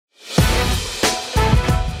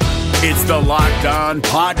It's the Locked On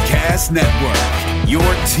Podcast Network, your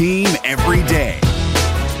team every day.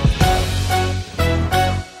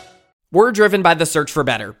 We're driven by the search for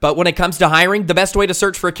better, but when it comes to hiring, the best way to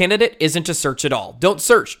search for a candidate isn't to search at all. Don't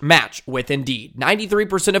search, match with Indeed.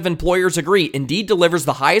 93% of employers agree Indeed delivers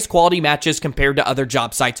the highest quality matches compared to other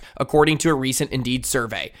job sites, according to a recent Indeed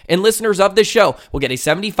survey. And listeners of this show will get a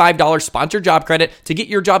 $75 sponsored job credit to get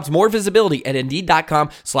your jobs more visibility at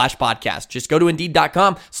Indeed.com/podcast. Just go to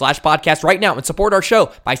Indeed.com/podcast right now and support our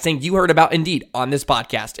show by saying you heard about Indeed on this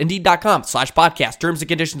podcast. Indeed.com/podcast. Terms and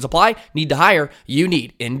conditions apply. Need to hire? You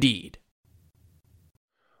need Indeed.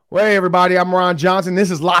 Well, hey, everybody, I'm Ron Johnson.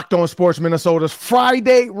 This is Locked On Sports Minnesota's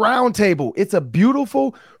Friday Roundtable. It's a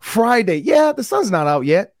beautiful Friday. Yeah, the sun's not out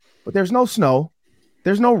yet, but there's no snow.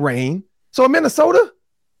 There's no rain. So in Minnesota,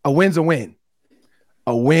 a win's a win.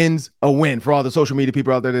 A win's a win. For all the social media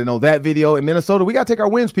people out there that know that video. In Minnesota, we got to take our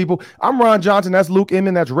wins, people. I'm Ron Johnson. That's Luke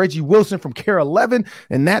Inman. That's Reggie Wilson from Care 11.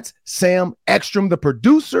 And that's Sam Ekstrom, the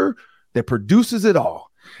producer that produces it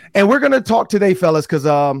all. And we're going to talk today, fellas, because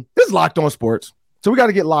this is Locked On Sports. So we got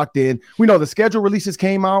to get locked in. We know the schedule releases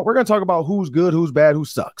came out. We're going to talk about who's good, who's bad, who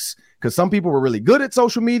sucks. Because some people were really good at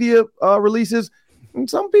social media releases, and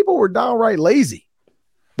some people were downright lazy.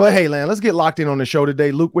 But hey, Lan, let's get locked in on the show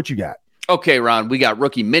today. Luke, what you got? Okay, Ron, we got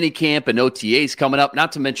rookie minicamp and OTAs coming up,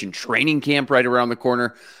 not to mention training camp right around the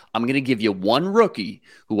corner. I'm going to give you one rookie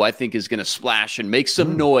who I think is going to splash and make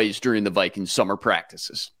some noise during the Vikings summer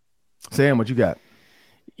practices. Sam, what you got?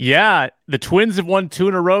 Yeah, the Twins have won 2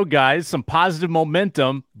 in a row, guys. Some positive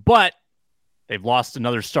momentum, but they've lost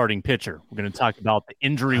another starting pitcher. We're going to talk about the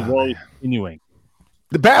injury woes continuing.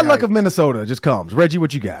 The bad luck of Minnesota just comes. Reggie,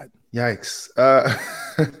 what you got? Yikes.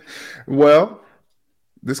 Well,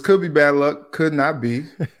 this could be bad luck, could not be.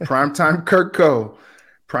 Primetime Kirk Cole.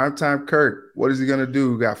 Primetime Kirk. What is he going to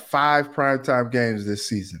do? We got 5 primetime games this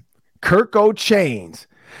season. Kirk chains.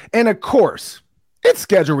 And of course, it's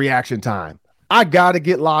schedule reaction time. I got to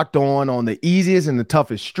get locked on the easiest and the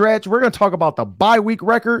toughest stretch. We're going to talk about the bye week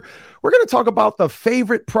record. We're going to talk about the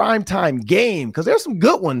favorite primetime game because there's some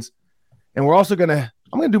good ones. And we're also I'm going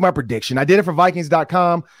to do my prediction. I did it for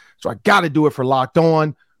Vikings.com, so I got to do it for Locked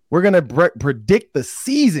On. We're going to predict the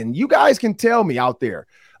season. You guys can tell me out there.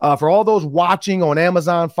 For all those watching on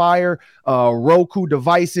Amazon Fire, Roku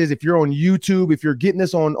devices, if you're on YouTube, if you're getting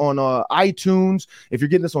this on iTunes, if you're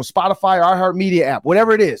getting this on Spotify or iHeartMedia app,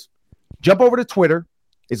 whatever it is, jump over to Twitter.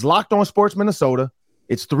 It's Locked On Sports Minnesota.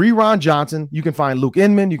 It's 3 Ron Johnson. You can find Luke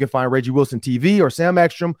Inman. You can find Reggie Wilson TV or Sam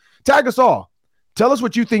Ekstrom. Tag us all. Tell us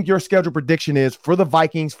what you think your schedule prediction is for the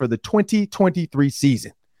Vikings for the 2023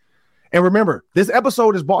 season. And remember, this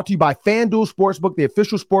episode is brought to you by FanDuel Sportsbook, the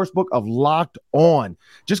official sportsbook of Locked On.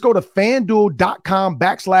 Just go to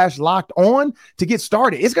FanDuel.com/Locked On to get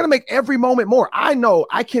started. It's going to make every moment more. I know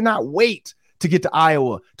I cannot wait to get to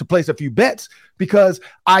Iowa to place a few bets because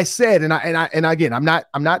I said, and again, I'm not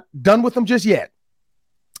done with them just yet,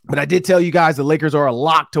 but I did tell you guys the Lakers are a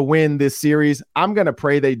lock to win this series. I'm going to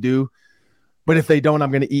pray they do, but if they don't,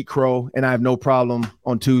 I'm going to eat crow, and I have no problem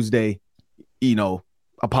on Tuesday,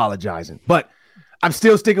 apologizing, but I'm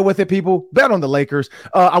still sticking with it, people. Bet on the Lakers.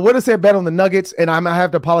 I would have said bet on the Nuggets, and I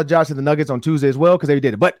have to apologize to the Nuggets on Tuesday as well because they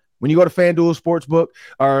did it. But when you go to FanDuel Sportsbook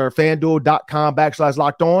or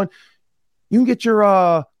FanDuel.com/Locked On, you can get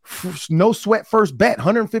your no sweat first bet,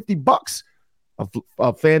 $150 of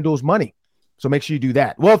FanDuel's money. So make sure you do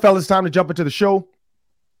that. Well, fellas, it's time to jump into the show.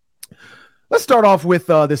 Let's start off with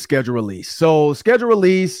this schedule release. So schedule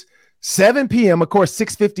release, 7 p.m. Of course,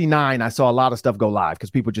 6:59. I saw a lot of stuff go live because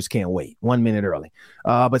people just can't wait 1 minute early.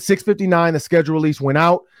 But 6:59, the schedule release went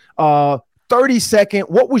out. 30-second.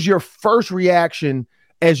 What was your first reaction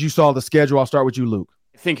as you saw the schedule? I'll start with you, Luke.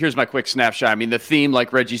 I think here's my quick snapshot. I mean, the theme,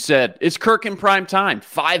 like Reggie said, is Kirk in prime time.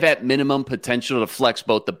 5 at minimum, potential to flex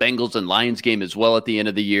both the Bengals and Lions game as well at the end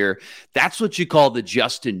of the year. That's what you call the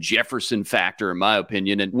Justin Jefferson factor, in my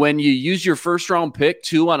opinion. And when you use your first-round pick,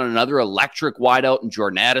 too, on another electric wideout in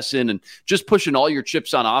Jordan Addison and just pushing all your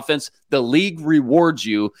chips on offense, the league rewards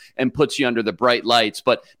you and puts you under the bright lights.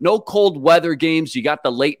 But no cold weather games. You got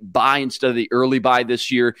the late bye instead of the early bye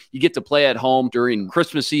this year. You get to play at home during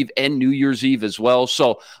Christmas Eve and New Year's Eve as well.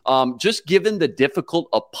 So just given the difficult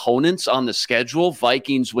opponents on the schedule,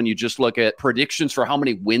 Vikings, when you just look at predictions for how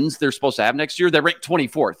many wins they're supposed to have next year, they rank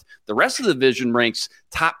 24th. The rest of the division ranks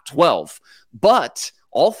top 12. But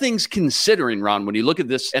all things considering, Ron, when you look at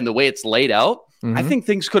this and the way it's laid out, I think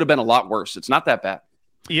things could have been a lot worse. It's not that bad.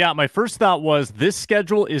 Yeah, my first thought was this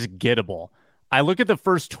schedule is gettable. I look at the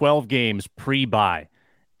first 12 games pre-bye,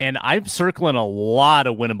 and I'm circling a lot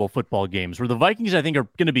of winnable football games where the Vikings, I think, are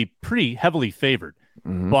going to be pretty heavily favored.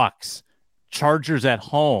 Bucks, Chargers at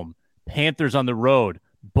home, Panthers on the road,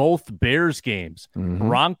 both Bears games.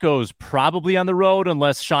 Broncos probably on the road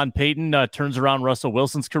unless Sean Payton turns around Russell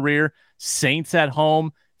Wilson's career. Saints at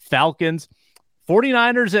home, Falcons.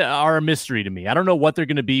 49ers are a mystery to me. I don't know what they're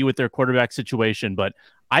going to be with their quarterback situation, but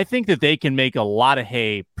I think that they can make a lot of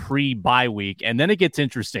hay pre-bye week, and then it gets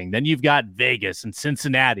interesting. Then you've got Vegas and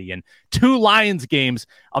Cincinnati and 2 Lions games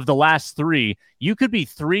of the last 3. You could be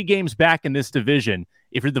 3 games back in this division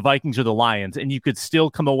if you're the Vikings or the Lions, and you could still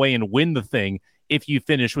come away and win the thing if you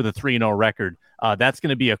finish with a 3-0 record. That's going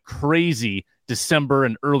to be a crazy December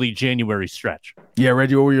and early January stretch. Yeah,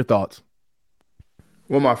 Reggie, what were your thoughts?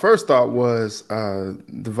 Well, my first thought was the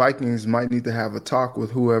Vikings might need to have a talk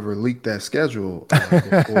with whoever leaked that schedule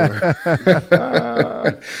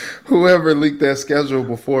whoever leaked that schedule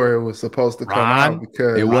before it was supposed to come out,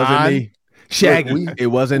 because it wasn't me. Shaggy, it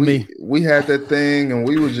wasn't me. We had that thing and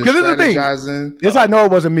we were just strategizing. Yes, I know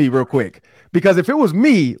it wasn't me real quick, because if it was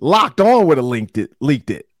me, Locked On would have leaked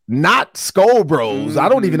it. Not Skull Bros. I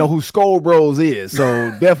don't even know who Skull Bros is,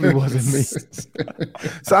 so definitely wasn't me.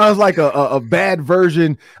 Sounds like a bad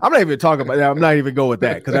version. I'm not even talking about that. I'm not even going with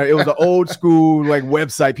that, because it was an old school like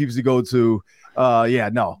website people used to go to.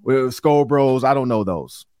 No, it was Skull Bros. I don't know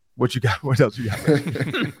those. What you got? What else you got?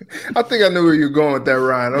 I think I knew where you're going with that,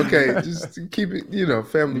 Ryan. Okay, just keep it,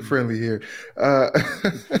 family friendly here.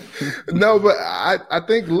 No, but I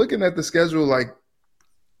think looking at the schedule, like,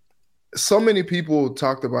 so many people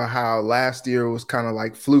talked about how last year was kind of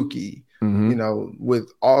like fluky,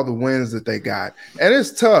 with all the wins that they got. And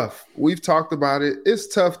it's tough. We've talked about it.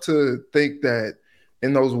 It's tough to think that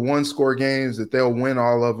in those 1-score games that they'll win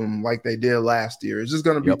all of them like they did last year. It's just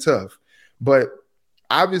going to be tough. But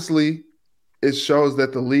obviously, it shows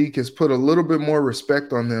that the league has put a little bit more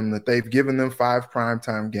respect on them, that they've given them 5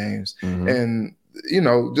 primetime games. And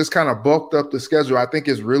just kind of bulked up the schedule. I think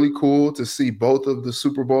it's really cool to see both of the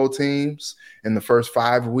Super Bowl teams in the first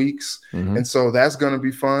 5 weeks. And so that's going to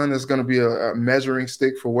be fun. It's going to be a measuring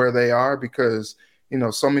stick for where they are, because,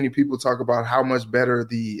 so many people talk about how much better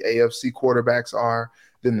the AFC quarterbacks are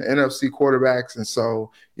than the NFC quarterbacks. And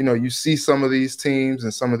so, you see some of these teams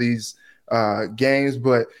and some of these games,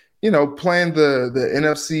 but playing the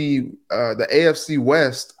NFC, the AFC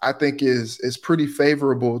West, I think is pretty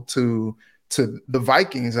favorable to the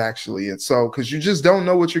Vikings, actually. And so, because you just don't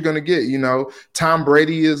know what you're going to get. Tom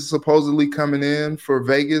Brady is supposedly coming in for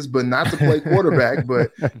Vegas, but not to play quarterback,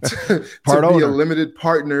 but to be a limited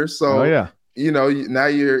partner. So, now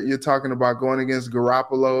you're talking about going against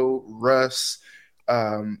Garoppolo, Russ,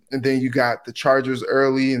 and then you got the Chargers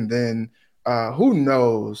early, and then who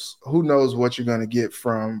knows what you're going to get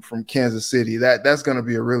from Kansas City. That's going to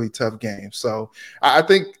be a really tough game. So I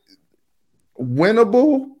think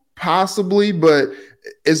winnable, possibly, but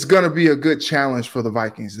it's going to be a good challenge for the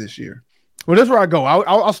Vikings this year. Well, that's where I go.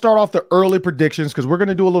 I'll start off the early predictions, because we're going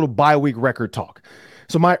to do a little bye week record talk.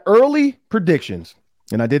 So my early predictions,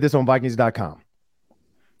 and I did this on Vikings.com.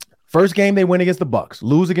 First game, they win against the Bucks,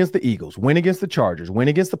 lose against the Eagles, win against the Chargers, win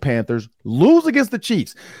against the Panthers, lose against the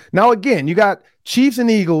Chiefs. Now, again, you got Chiefs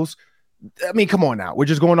and Eagles. I mean, come on now. We're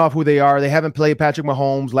just going off who they are. They haven't played Patrick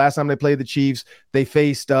Mahomes. Last time they played the Chiefs, they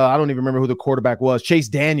faced, I don't even remember who the quarterback was, Chase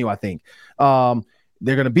Daniel, I think.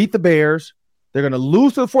 They're going to beat the Bears. They're going to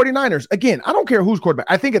lose to the 49ers. Again, I don't care who's quarterback.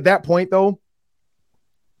 I think at that point, though,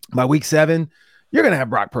 by week 7, you're going to have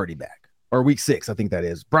Brock Purdy back. Or week 6, I think that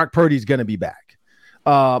is. Brock Purdy's going to be back.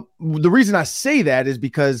 The reason I say that is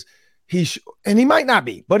because and he might not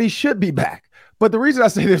be, but he should be back. But the reason I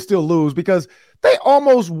say they'll still lose, because they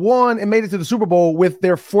almost won and made it to the Super Bowl with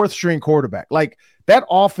their 4th-string quarterback. Like, that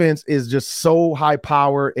offense is just so high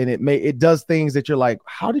power, and it does things that you're like,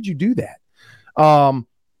 how did you do that?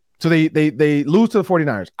 So they lose to the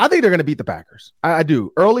 49ers. I think they're going to beat the Packers. I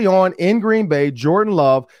do. Early on in Green Bay, Jordan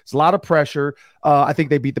Love, it's a lot of pressure. I think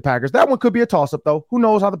they beat the Packers. That one could be a toss-up, though. Who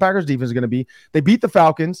knows how the Packers defense is going to be? They beat the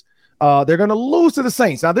Falcons. They're going to lose to the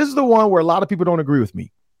Saints. Now, this is the one where a lot of people don't agree with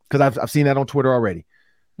me, because I've seen that on Twitter already.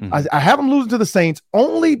 I have them losing to the Saints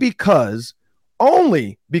only because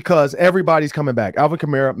everybody's coming back. Alvin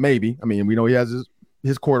Kamara, maybe. I mean, we know he has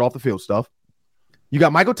his court off the field stuff. You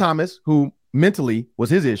got Michael Thomas, who mentally was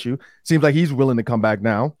his issue. Seems like he's willing to come back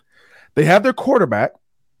now. They have their quarterback.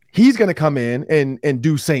 He's going to come in and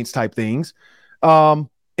do Saints type things. And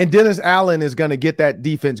Dennis Allen is going to get that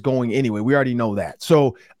defense going anyway. We already know that.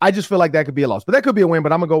 So I just feel like that could be a loss. But that could be a win,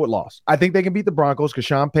 but I'm going to go with loss. I think they can beat the Broncos, because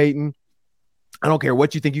Sean Payton, I don't care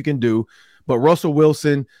what you think you can do, but Russell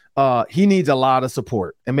Wilson, he needs a lot of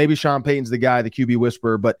support. And maybe Sean Payton's the guy, the QB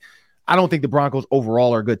whisperer, but I don't think the Broncos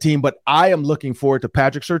overall are a good team. But I am looking forward to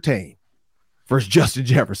Patrick Surtain versus Justin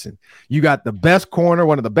Jefferson. You got the best corner,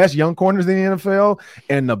 one of the best young corners in the NFL,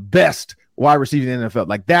 and the best wide receiver in the NFL.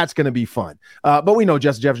 Like, that's going to be fun. But we know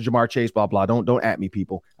Justin Jefferson, Jamar Chase, blah, blah. Don't at me,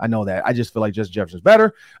 people. I know that. I just feel like Justin Jefferson's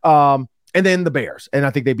better. And then the Bears. And I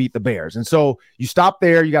think they beat the Bears. And so you stop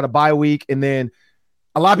there. You got a bye week. And then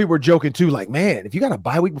a lot of people were joking too, like, man, if you got a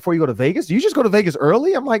bye week before you go to Vegas, do you just go to Vegas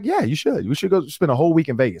early? I'm like, yeah, you should. We should go spend a whole week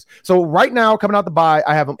in Vegas. So right now, coming out the bye,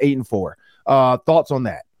 I have them 8-4. Thoughts on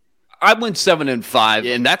that? I went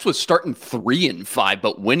 7-5, and that's with starting 3-5,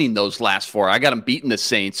 but winning those last 4. I got them beating the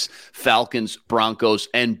Saints, Falcons, Broncos,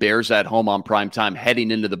 and Bears at home on primetime heading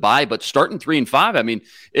into the bye. But starting 3-5, I mean,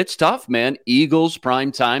 it's tough, man. Eagles,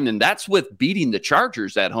 primetime, and that's with beating the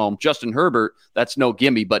Chargers at home. Justin Herbert, that's no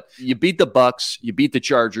gimme. But you beat the Bucks, you beat the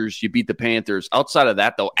Chargers, you beat the Panthers. Outside of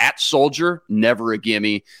that, though, at Soldier, never a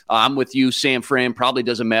gimme. I'm with you, San Fran. Probably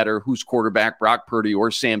doesn't matter who's quarterback, Brock Purdy or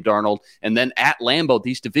Sam Darnold. And then at Lambeau,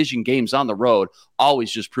 these division games on the road always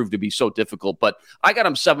just prove to be so difficult. But I got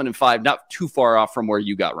them 7-5, not too far off from where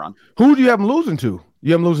you got, Ron. Who do you have them losing to?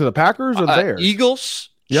 You have them losing to the Packers or the Bears?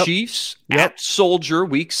 Eagles, Chiefs, at Soldier,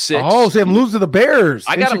 week 6. Oh, so I'm losing to the Bears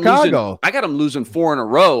in Chicago. I got them losing 4 in a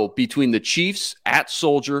row between the Chiefs, at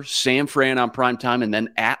Soldier, San Fran on primetime, and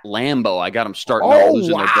then at Lambeau. I got them starting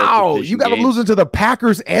losing their both you got them games. losing to the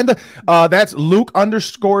Packers and the that's Luke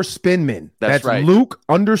 _Spinman. That's right. Luke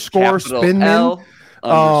 _Spinman.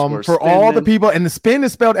 For all the people, and the spin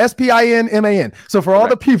is spelled SPINMAN. So for all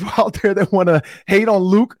the people out there that want to hate on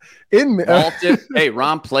Luke, vault it. Hey,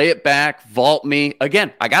 Ron, play it back. Vault me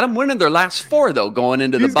again. I got them winning their last 4 though, going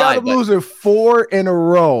into the bye. He's got them losing 4 in a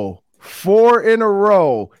row. 4 in a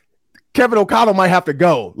row. Kevin O'Connell might have to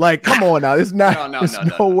go. Like, come on now. It's not. There's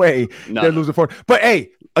no way they're losing 4. But hey.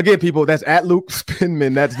 Again, people, that's at Luke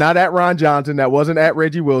Spinman. That's not at Ron Johnson. That wasn't at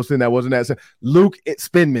Reggie Wilson. That wasn't at Luke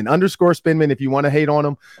Spinman, _Spinman. If you want to hate on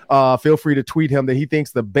him, feel free to tweet him that he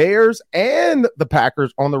thinks the Bears and the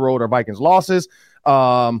Packers on the road are Vikings losses.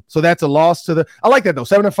 So that's a loss to I like that though.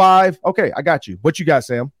 7-5. Okay, I got you. What you got,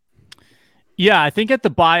 Sam? Yeah, I think at the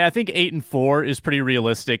bye, I think 8-4 is pretty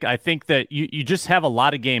realistic. I think that you just have a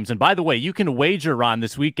lot of games. And by the way, you can wager on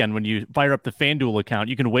this weekend when you fire up the FanDuel account.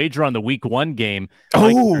 You can wager on the week 1 game.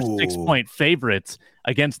 Like 6-point favorites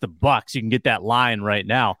against the Bucks. You can get that line right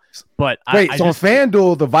now. But wait, so on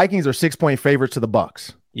FanDuel, the Vikings are 6-point favorites to the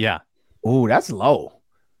Bucks. Yeah. Oh, that's low.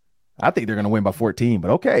 I think they're going to win by 14, but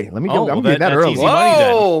okay. Let me go. I'm getting that early.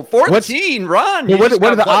 Whoa, 14, Ron. What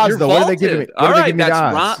are the odds, though? What are they giving me? All right,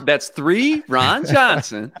 that's 3, Ron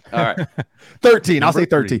Johnson. All right. 13. I'll say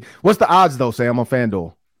 13. What's the odds, though, Sam, on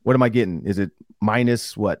FanDuel? What am I getting? Is it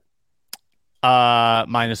minus what?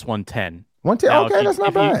 Minus 110. 110? Now, okay, that's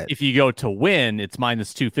not bad. If you go to win, it's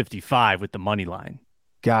minus 255 with the money line.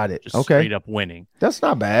 Got it. Just okay. Straight up winning. That's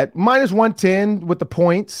not bad. Minus 110 with the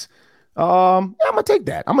points. I'm gonna take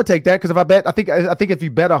that. Because if I think if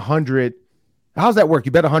you bet 100, how's that work?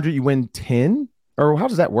 You bet 100, you win 10, or how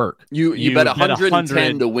does that work? You bet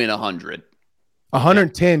 110 to win 100.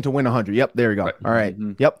 110 to win 100. Yep, there you go. Right. All right.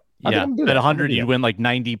 Mm-hmm. Yep. Yeah, bet 100, you'd win like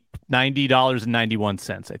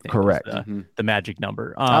 $90.91. I think. Correct. The magic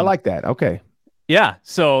number. I like that. Okay. Yeah,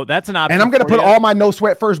 so that's an option. And I'm gonna put all my no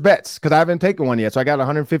sweat first bets because I haven't taken one yet. So I got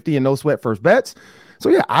 150 in no sweat first bets. So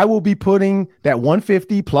yeah, I will be putting that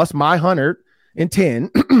 150 plus my 110.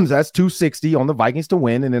 So that's 260 on the Vikings to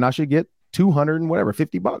win, and then I should get 200 and whatever,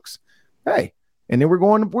 $50. Hey, and then we're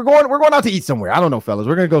going out to eat somewhere. I don't know, fellas.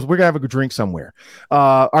 We're gonna have a drink somewhere.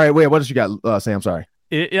 All right, wait, what else you got, Sam? Sorry.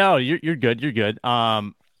 You're good. You're good.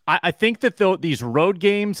 I think that these road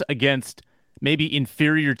games against maybe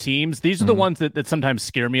inferior teams, these are the ones that sometimes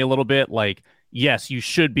scare me a little bit. Like, yes, you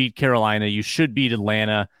should beat Carolina, you should beat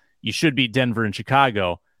Atlanta. You should beat Denver and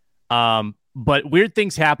Chicago. But weird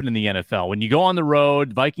things happen in the NFL. When you go on the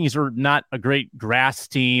road, Vikings are not a great grass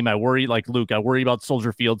team. I worry, like Luke, I worry about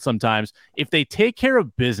Soldier Field sometimes. If they take care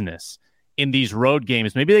of business in these road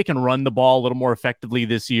games, maybe they can run the ball a little more effectively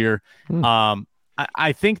this year.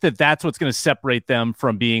 I think that's what's going to separate them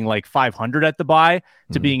from being like 500 at the bye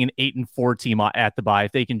to being an 8-4 team at the bye.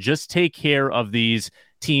 If they can just take care of these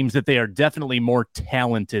teams that they are definitely more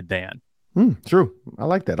talented than. True. I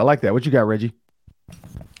like that. What you got, Reggie?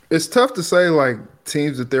 It's tough to say like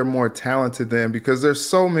teams that they're more talented than because there's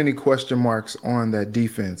so many question marks on that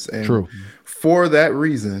defense. And True. For that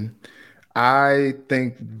reason, I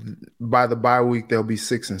think by the bye week they'll be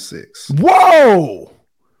 6-6. Whoa!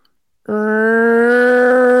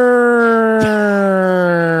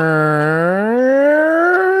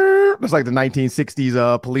 It's like the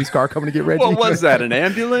 1960s police car coming to get Reggie. What was that? An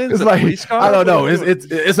ambulance? It's a like, police car? I don't know.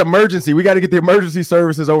 It's emergency. We got to get the emergency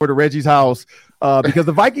services over to Reggie's house because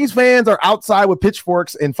the Vikings fans are outside with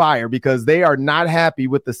pitchforks and fire because they are not happy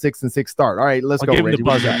with the 6-6 start. All right, let's go, give Reggie. the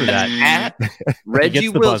buzzer for that. At Reggie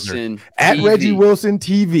Wilson at TV. Reggie Wilson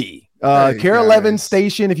TV. Care 11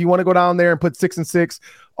 station. If you want to go down there and put 6-6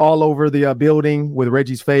 all over the building with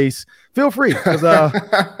Reggie's face, feel free.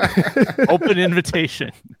 Open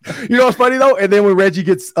invitation. You know what's funny though? And then when Reggie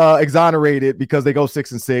gets exonerated because they go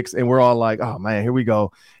 6-6, and we're all like, "Oh man, here we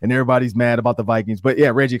go," and everybody's mad about the Vikings. But yeah,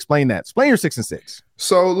 Reggie, explain that. Explain your 6-6.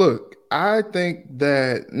 So look, I think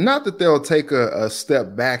that not that they'll take a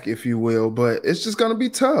step back, if you will, but it's just going to be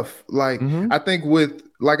tough. Like I think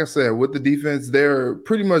like I said, with the defense, they're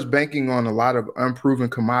pretty much banking on a lot of unproven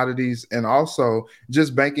commodities and also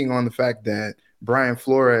just banking on the fact that Brian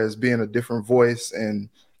Flores being a different voice and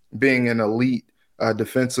being an elite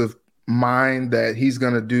defensive mind, that he's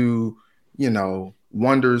going to do,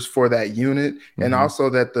 wonders for that unit. And also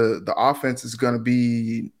that the offense is going to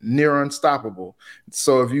be near unstoppable.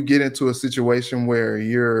 So if you get into a situation where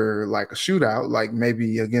you're like a shootout, like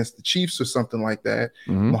maybe against the Chiefs or something like that,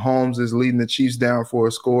 Mahomes is leading the Chiefs down for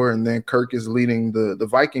a score, and then Kirk is leading the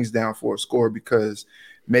Vikings down for a score because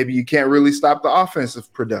maybe you can't really stop the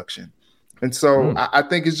offensive production. And so I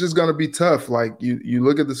think it's just going to be tough. Like you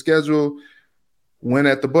look at the schedule, win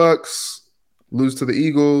at the Bucks, lose to the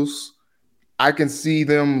Eagles. I can see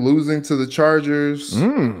them losing to the Chargers,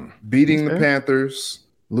 beating the Panthers,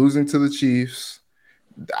 losing to the Chiefs.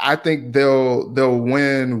 I think they'll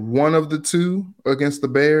win one of the two against the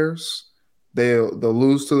Bears. They'll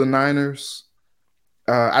lose to the Niners.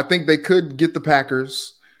 I think they could get the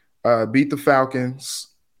Packers, beat the Falcons,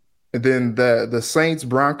 and then the Saints,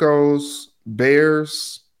 Broncos,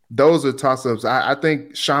 Bears. Those are toss-ups. I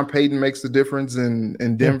think Sean Payton makes the difference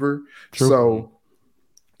in Denver. True. So.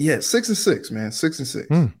 Yeah, 6-6, man.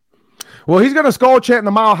 6-6. Well, he's going to skull chant in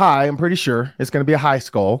the Mile High. I'm pretty sure it's going to be a high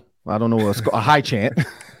skull. I don't know, a high chant.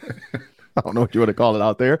 I don't know what you want to call it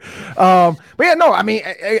out there. But yeah, no, I mean,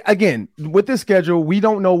 again, with this schedule, we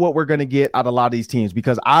don't know what we're going to get out of a lot of these teams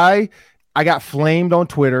because I got flamed on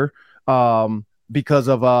Twitter because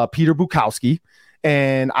of Peter Bukowski.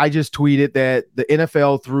 And I just tweeted that the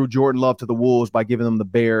NFL threw Jordan Love to the Wolves by giving them the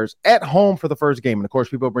Bears at home for the first game. And of course,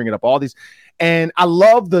 people are bringing up all these. And I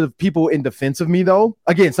love the people in defense of me, though.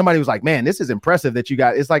 Again, somebody was like, man, this is impressive that you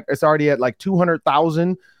got. It's like it's already at like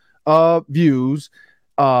 200,000 views.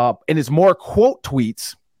 And it's more quote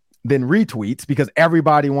tweets than retweets because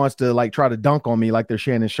everybody wants to like try to dunk on me like they're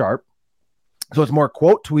Shannon Sharp. So it's more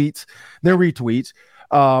quote tweets than retweets.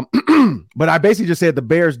 But I basically just said the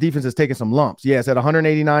Bears defense is taking some lumps. Yeah, it's at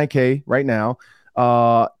 189K right now.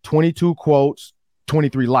 22 quotes,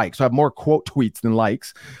 23 likes. So I have more quote tweets than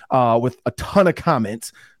likes, with a ton of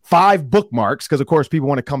comments, 5 bookmarks. Cause of course people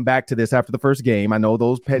want to come back to this after the first game. I know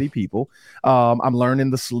those petty people. I'm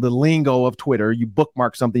learning the lingo of Twitter. You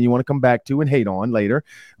bookmark something you want to come back to and hate on later.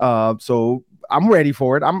 So I'm ready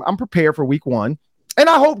for it. I'm prepared for week 1. And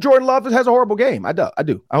I hope Jordan Love has a horrible game. I do.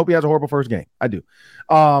 I hope he has a horrible first game. I do.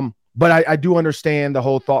 But I do understand the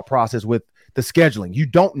whole thought process with the scheduling. You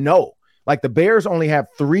don't know. Like the Bears only have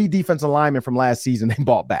 3 defensive linemen from last season they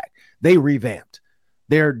bought back. They revamped.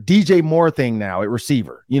 Their DJ Moore thing now at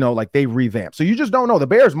receiver. Like they revamped. So you just don't know. The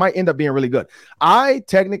Bears might end up being really good. I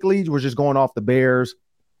technically was just going off the Bears,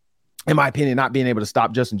 in my opinion, not being able to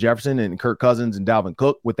stop Justin Jefferson and Kirk Cousins and Dalvin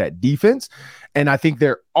Cook with that defense. And I think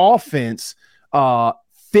their offense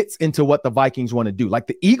fits into what the Vikings want to do. Like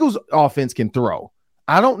the Eagles offense can throw.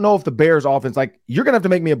 I don't know if the Bears offense, like you're going to have to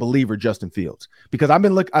make me a believer, Justin Fields, because I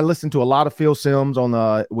listened to a lot of Phil Simms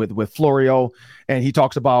on with Florio, and he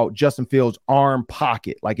talks about Justin Fields' arm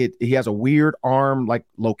pocket. Like he has a weird arm, like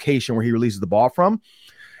location where he releases the ball from.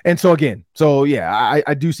 And so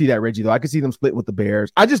I do see that, Reggie, though. I could see them split with the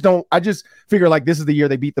Bears. I just figure like this is the year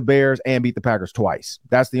they beat the Bears and beat the Packers twice.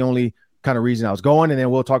 That's the only kind of reason I was going. And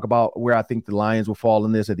then we'll talk about where I think the Lions will fall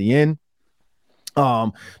in this at the end.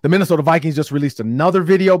 The Minnesota Vikings just released another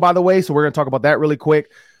video, by the way. So we're going to talk about that really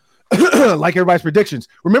quick. Like everybody's predictions.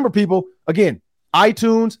 Remember, people, again,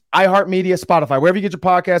 iTunes, iHeartMedia, Spotify, wherever you get your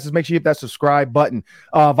podcasts, just make sure you hit that subscribe button.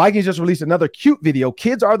 Vikings just released another cute video.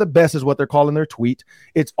 Kids are the best is what they're calling their tweet.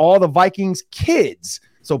 It's all the Vikings kids.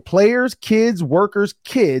 So players, kids, workers,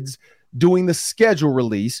 kids doing the schedule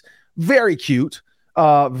release. Very cute.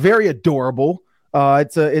 Very adorable.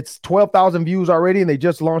 It's 12,000 views already, and they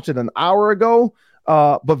just launched it an hour ago.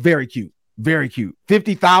 But very cute, very cute.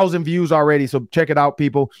 50,000 views already. So check it out,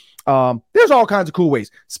 people. There's all kinds of cool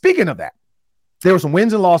ways. Speaking of that, there were some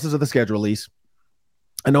wins and losses of the schedule release.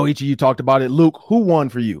 I know each of you talked about it. Luke, who won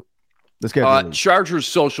for you? The schedule is. Chargers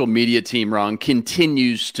social media team, Ron,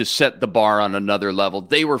 continues to set the bar on another level.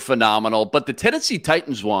 They were phenomenal, but the Tennessee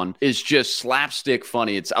Titans one is just slapstick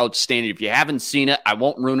funny. It's outstanding. If you haven't seen it, I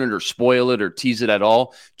won't ruin it or spoil it or tease it at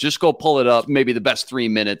all. Just go pull it up. Maybe the best 3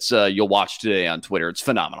 minutes you'll watch today on Twitter. It's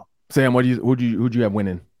phenomenal. Sam, who'd you have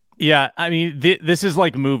winning? Yeah, I mean, this is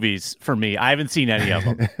like movies for me. I haven't seen any of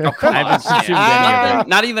them. Oh, come I haven't consumed any of them.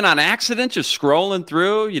 Not even on accident, just scrolling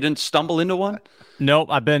through. You didn't stumble into one? Nope,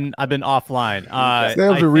 I've been offline.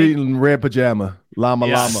 Sam's reading Red Pajama.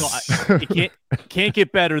 Llama. So it can't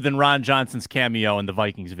get better than Ron Johnson's cameo in the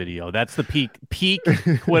Vikings video. That's the peak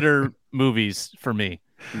Twitter movies for me.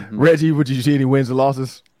 Mm-hmm. Reggie, would you see any wins or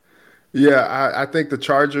losses? Yeah, I think the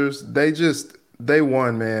Chargers, they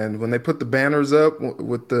won, man. When they put the banners up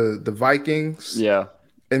with the Vikings. Yeah.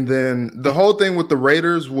 And then the whole thing with the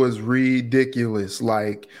Raiders was ridiculous.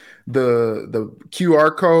 Like the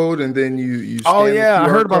QR code, and then you scan the QR I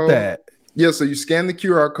heard about code. that. Yeah, so you scan the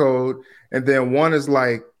QR code, and then one is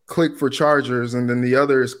like click for Chargers, and then the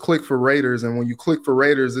other is click for Raiders. And when you click for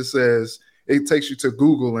Raiders, it takes you to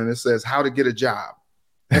Google, and it says how to get a job.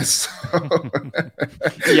 And so,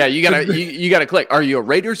 yeah, you gotta click. Are you a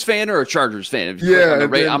Raiders fan or a Chargers fan? If you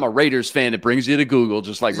I'm a Raiders fan. It brings you to Google,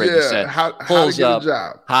 just like Reggie said. How to get a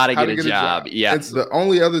job. How to get a job. Yeah, it's the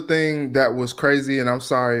only other thing that was crazy, and I'm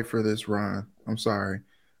sorry for this, Ron. I'm sorry.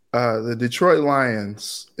 The Detroit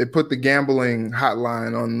Lions. It put the gambling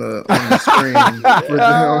hotline on the screen for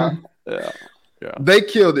them. Yeah. Yeah. They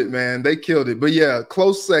killed it, man. They killed it. But yeah,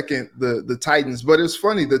 close second, the Titans. But it's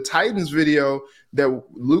funny, the Titans video that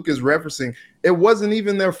Luke is referencing, it wasn't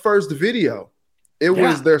even their first video. It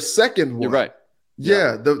was their second one. You're right.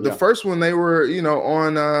 Yeah. The first one they were,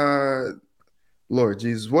 on Lord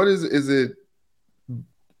Jesus. What is it?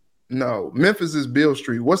 No, Memphis is Beale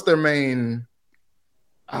Street. What's their main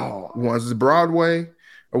ones? Is it Broadway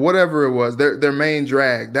or whatever it was? Their main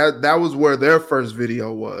drag. That was where their first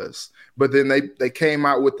video was. But then they came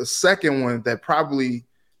out with the second one that probably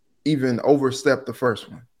even overstepped the first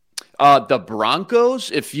one. The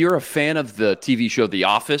Broncos, if you're a fan of the TV show The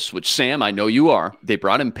Office, which Sam, I know you are, they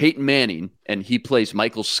brought in Peyton Manning, and he plays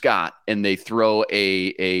Michael Scott, and they throw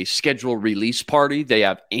a scheduled release party. They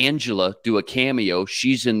have Angela do a cameo.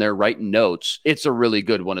 She's in there writing notes. It's a really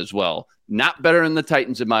good one as well. Not better than the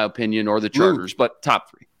Titans, in my opinion, or the Chargers, but top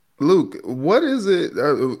three. Luke, what is it?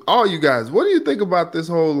 All you guys, what do you think about this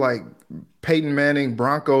whole Peyton Manning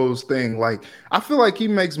Broncos thing? Like, I feel like he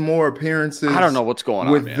makes more appearances. I don't know what's going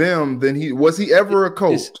on with them than he was. He ever a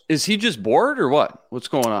coach? Is he just bored or what? What's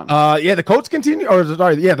going on? The Colts continue,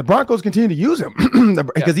 the Broncos continue to use him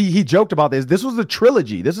because he joked about this. This was a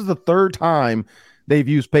trilogy. This is the third time they've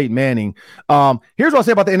used Peyton Manning. Here's what I'll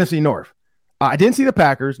say about the NFC North. I didn't see the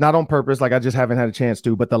Packers, not on purpose. Like, I just haven't had a chance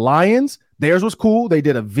to. But the Lions, theirs was cool. They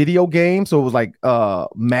did a video game, so it was like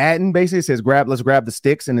Madden. Basically, it says let's grab the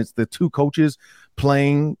sticks, and it's the two coaches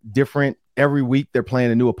playing different every week. They're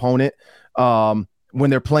playing a new opponent.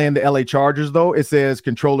 When they're playing the LA Chargers, though, it says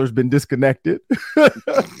controller's been disconnected.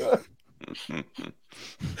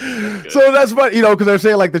 So that's fun, because they're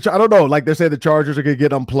saying I don't know, they're saying the Chargers are gonna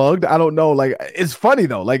get unplugged. I don't know, it's funny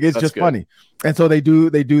though, it's just funny. And so they do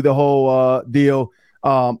the whole deal.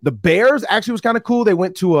 The Bears actually was kind of cool. They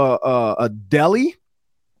went to a deli,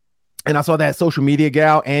 and I saw that social media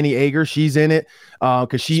gal Annie Ager. She's in it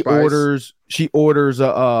because she orders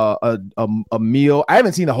a meal. I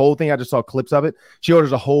haven't seen the whole thing. I just saw clips of it. She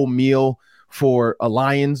orders a whole meal for a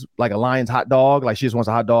Lions hot dog. Like, she just wants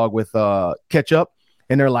a hot dog with ketchup.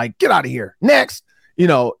 And they're like, get out of here. Next,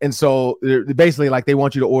 and so they're basically they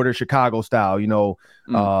want you to order Chicago style,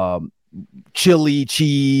 chili,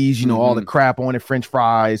 cheese, all the crap on it, French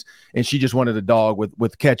fries. And she just wanted a dog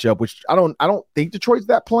with ketchup, which I don't think Detroit's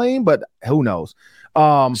that plain, but who knows?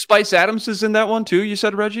 Spice Adams is in that one too, you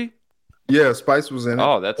said, Reggie? Yeah, Spice was in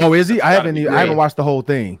it. Is he? I haven't watched the whole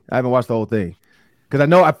thing. Because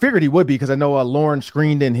I figured he would be, because I know Lauren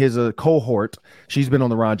screened in his cohort. She's been on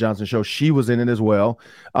the Ron Johnson show. She was in it as well.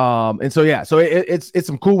 And so it's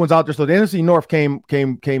some cool ones out there. So the NFC North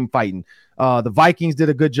came fighting. The Vikings did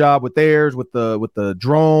a good job with theirs, with the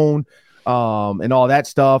drone and all that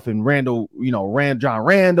stuff. And Randall, John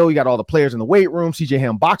Randall. You got all the players in the weight room. CJ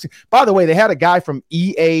Ham boxing. By the way, they had a guy from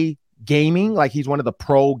EA Gaming, he's one of the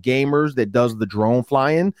pro gamers that does the drone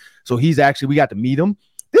flying. So we got to meet him.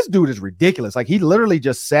 This dude is ridiculous. He literally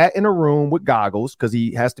just sat in a room with goggles, because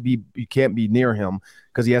you can't be near him,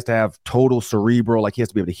 because he has to have total cerebral, he has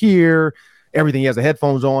to be able to hear everything. He has the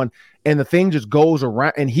headphones on, and the thing just goes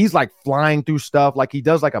around, and he's flying through stuff. He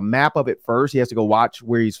does a map of it first. He has to go watch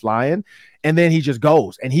where he's flying, and then he just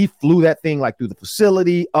goes, and he flew that thing through the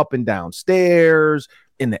facility, up and down stairs,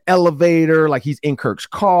 in the elevator, like he's in Kirk's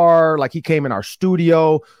car, like he came in our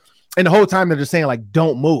studio. And the whole time they're just saying, like,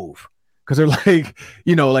 don't move. Because they're like,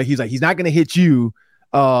 he's not going to hit you,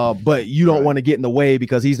 but you don't want to get in the way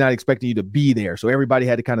because he's not expecting you to be there. So everybody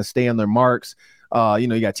had to kind of stay on their marks. You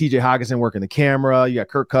got TJ Hawkinson working the camera. You got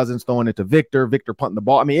Kirk Cousins throwing it to Victor punting the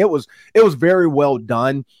ball. I mean, it was very well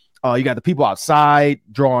done. You got the people outside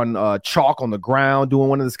drawing chalk on the ground, doing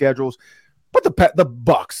one of the schedules. But the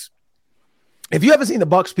Bucks, if you haven't seen the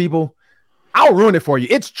Bucks, people, I'll ruin it for you.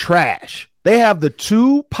 It's trash. They have the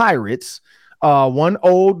two pirates, one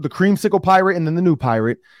old, the creamsicle pirate, and then the new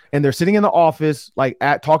pirate. And they're sitting in the office,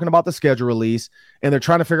 talking about the schedule release, and they're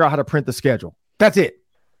trying to figure out how to print the schedule. That's it.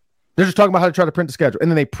 They're just talking about how to try to print the schedule. And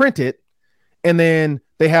then they print it, and then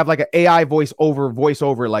they have like an AI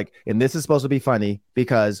voiceover, like, and this is supposed to be funny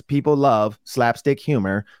because people love slapstick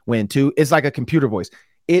humor it's like a computer voice.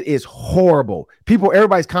 It is horrible.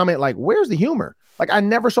 Everybody's commenting like, where's the humor? Like, I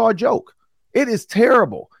never saw a joke. It is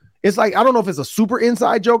terrible. It's like, I don't know if it's a super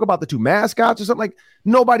inside joke about the two mascots or something. Like,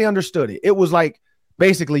 nobody understood it. It was like,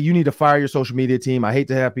 basically, you need to fire your social media team. I hate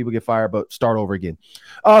to have people get fired, but start over again.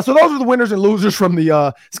 So those are the winners and losers from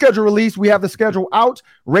the schedule release. We have the schedule out.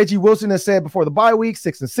 Reggie Wilson has said before the bye week,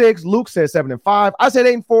 6-6. Luke says 7-5. I said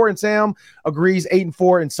 8-4, and Sam agrees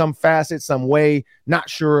 8-4 in some facet, some way. Not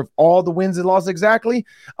sure of all the wins and losses exactly.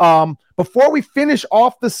 Before we finish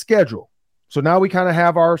off the schedule, so now we kind of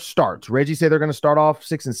have our starts. Reggie said they're going to start off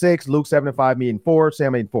 6-6. Luke 7-5, me 8-4,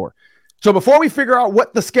 Sam 8-4. So before we figure out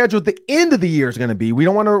what the schedule at the end of the year is going to be, we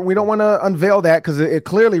don't want to unveil that because it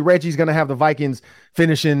clearly Reggie's going to have the Vikings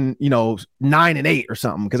finishing 9-8 or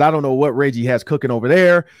something, because I don't know what Reggie has cooking over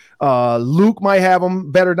there. Luke might have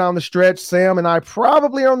them better down the stretch. Sam and I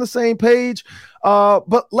probably are on the same page.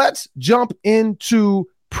 But let's jump into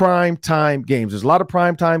prime time games. There's a lot of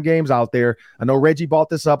prime time games out there. I know Reggie brought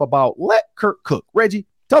this up about let Kirk cook. Reggie,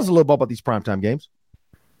 tell us a little bit about these prime time games.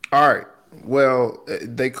 All right. Well,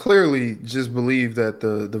 they clearly just believe that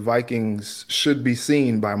the Vikings should be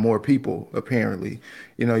seen by more people, apparently.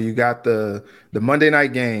 You got the Monday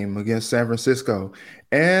night game against San Francisco.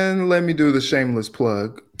 And let me do the shameless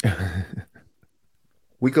plug.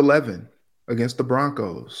 Week 11 against the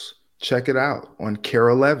Broncos. Check it out on Care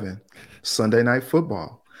 11, Sunday Night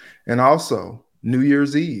Football. And also New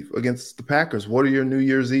Year's Eve against the Packers. What are your New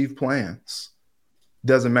Year's Eve plans?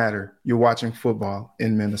 Doesn't matter. You're watching football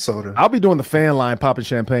in Minnesota. I'll be doing the fan line, popping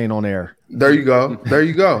champagne on air. There you go. There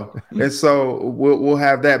you go. And so we'll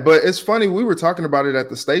have that. But it's funny. We were talking about it at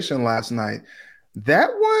the station last night. That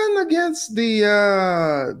one against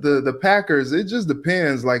the Packers, it just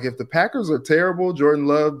depends. Like, if the Packers are terrible, Jordan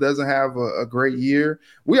Love doesn't have a great year.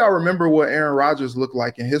 We all remember what Aaron Rodgers looked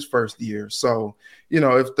like in his first year. So,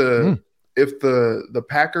 if the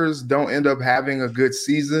Packers don't end up having a good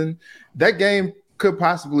season, that game could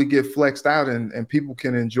possibly get flexed out and people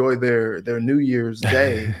can enjoy their New Year's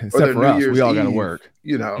Day or their New Year's we all Eve. Got to work.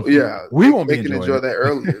 Yeah, we won't they can enjoy that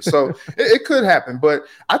earlier. So it could happen. But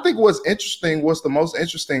I think what's the most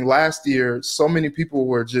interesting last year, so many people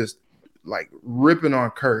were just like ripping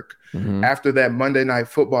on Kirk after that Monday Night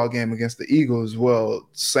Football game against the Eagles. Well,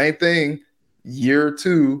 same thing, year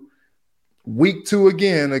 2, week 2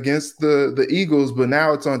 again against the Eagles, but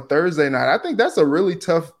now it's on Thursday night. I think that's a really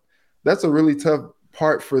tough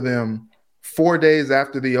part for them. 4 days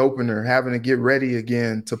after the opener, having to get ready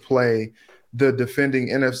again to play the defending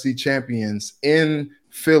NFC champions in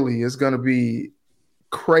Philly is going to be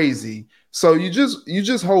crazy. So you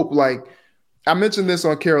just hope, like I mentioned this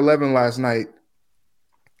on Care 11 last night,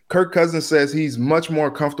 Kirk Cousins says he's much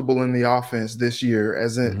more comfortable in the offense this year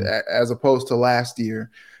as opposed to last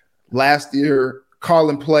year. Last year,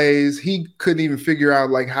 calling plays, he couldn't even figure out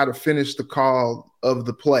like how to finish the call of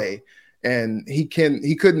the play. And he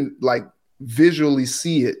couldn't like visually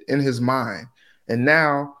see it in his mind. And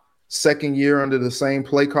now, second year under the same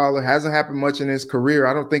play caller, hasn't happened much in his career,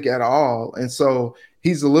 I don't think at all. And so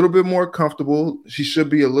he's a little bit more comfortable. He should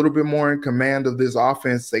be a little bit more in command of this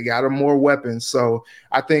offense. They got him more weapons. So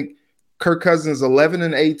I think Kirk Cousins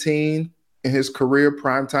 11-18 in his career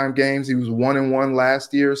primetime games. He was 1-1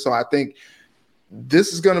 last year. So I think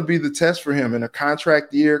this is going to be the test for him in a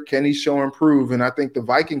contract year. Can he show improve? And I think the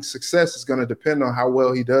Vikings' success is going to depend on how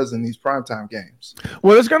well he does in these primetime games.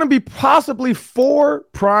 Well, there's going to be possibly 4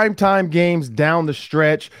 primetime games down the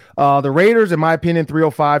stretch. The Raiders, in my opinion,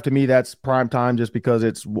 3:05 to me, that's primetime just because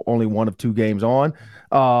it's only one of 2 games on.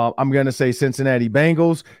 I'm going to say Cincinnati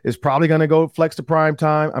Bengals is probably going to go flex to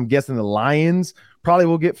primetime. I'm guessing the Lions probably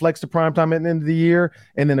will get flexed to primetime at the end of the year.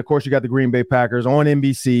 And then, of course, you got the Green Bay Packers on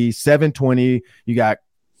NBC, 7:20. You got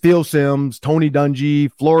Phil Simms, Tony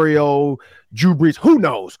Dungy, Florio, Drew Brees. Who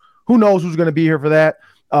knows? Who knows who's going to be here for that?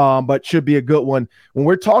 but should be a good one. When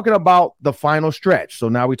we're talking about the final stretch, so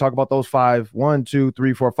now we talk about those 5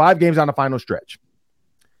 games on the final stretch.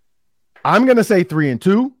 I'm going to say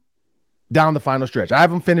 3-2 down the final stretch. I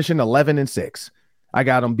have them finishing 11-6. I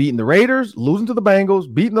got them beating the Raiders, losing to the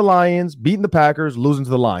Bengals, beating the Lions, beating the Packers, losing to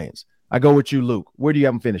the Lions. I go with you, Luke. Where do you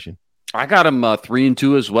have them finishing? I got them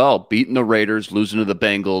 3-2 as well, beating the Raiders, losing to the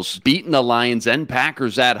Bengals, beating the Lions and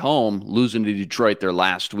Packers at home, losing to Detroit their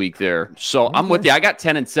last week there. So I'm with you. I got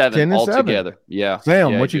 10-7 altogether. Yeah.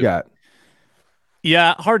 Sam, what you got?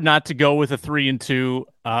 Yeah, hard not to go with a 3-2.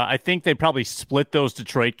 I think they probably split those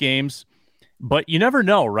Detroit games, but you never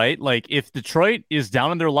know, right? Like if Detroit is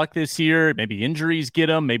down in their luck this year, maybe injuries get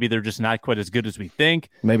them. Maybe they're just not quite as good as we think.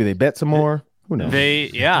 Maybe they bet some more. Who knows?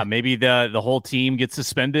 Maybe the whole team gets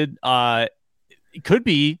suspended. It could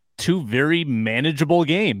be 2 very manageable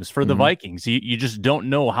games for the Vikings. You just don't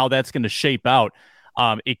know how that's going to shape out.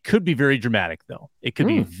 It could be very dramatic, though. It could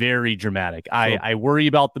be very dramatic. I worry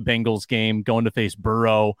about the Bengals game going to face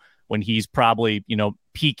Burrow when he's probably,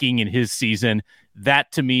 peaking in his season.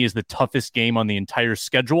 That to me is the toughest game on the entire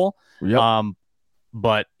schedule. Yep.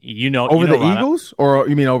 But over the Eagles, or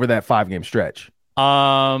you mean over that 5-game stretch?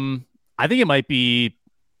 I think it might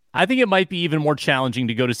be even more challenging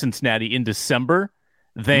to go to Cincinnati in December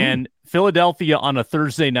than Philadelphia on a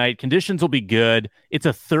Thursday night. Conditions will be good. It's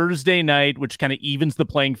a Thursday night, which kind of evens the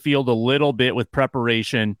playing field a little bit with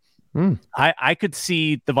preparation. I could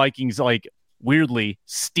see the Vikings, like, weirdly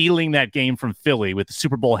stealing that game from Philly with the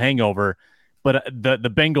Super Bowl hangover. But the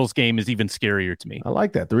Bengals game is even scarier to me. I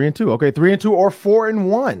like that. 3-2. Okay, 3-2 or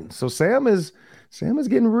 4-1. So Sam is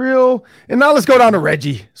getting real. And now let's go down to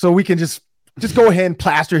Reggie, so we can just go ahead and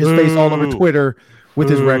plaster his face all over Twitter with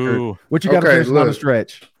his record. What you got to finish on the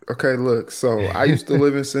stretch? Okay, look. So I used to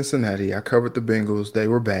live in Cincinnati. I covered the Bengals. They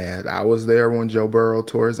were bad. I was there when Joe Burrow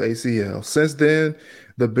tore his ACL. Since then,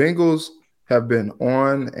 the Bengals have been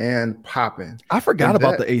on and popping. I forgot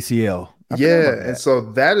about the ACL. And so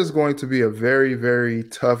that is going to be a very, very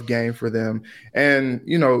tough game for them. And,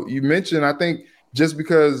 you mentioned, I think, just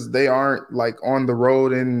because they aren't like on the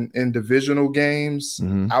road in divisional games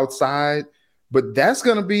outside, but that's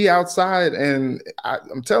going to be outside. And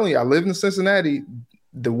I'm telling you, I live in Cincinnati.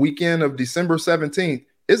 The weekend of December 17th,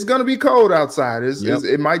 it's going to be cold outside.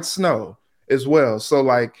 It might snow as well. So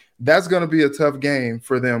like, that's going to be a tough game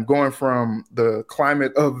for them, going from the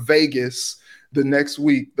climate of Vegas the next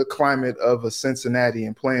week, the climate of a Cincinnati,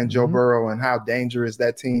 and playing Joe Burrow and how dangerous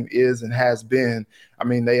that team is and has been. I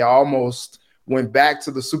mean, they almost went back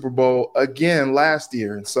to the Super Bowl again last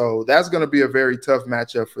year. And so that's going to be a very tough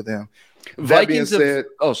matchup for them. That being said,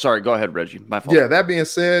 sorry, go ahead, Reggie. My fault. Yeah, that being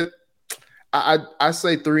said, I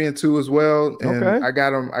say 3-2 as well. And I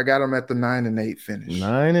got them at the 9-8 finish.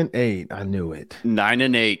 9-8. I knew it.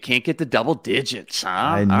 9-8. Can't get the double digits, huh?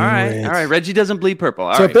 All right. Reggie doesn't bleed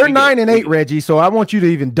purple. If they're 9-8, Reggie, so I want you to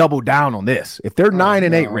even double down on this. If they're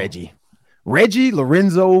 9-8, Reggie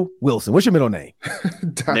Lorenzo Wilson. What's your middle name?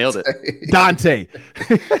 Nailed it. Dante.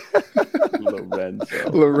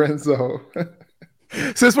 Lorenzo.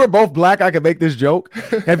 Since we're both black, I can make this joke.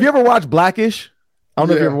 Have you ever watched Blackish? I don't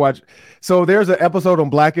know if you ever watched. So there's an episode on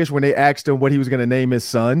Blackish when they asked him what he was going to name his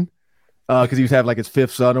son, because he was having like his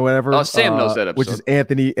 5th son or whatever. Oh, Sam knows that episode. Which is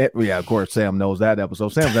Anthony. Yeah, of course, Sam knows that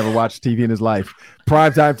episode. Sam's never watched TV in his life.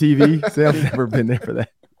 Primetime TV. Sam's never been there for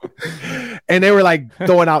that. And they were like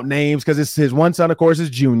throwing out names because it's his one son, of course, is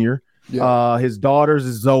Junior. Yeah. His daughter's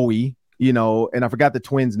is Zoe, and I forgot the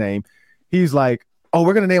twins' name. He's like, oh,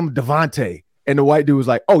 we're going to name him Devontae. And the white dude was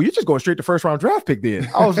like, oh, you're just going straight to first round draft pick then.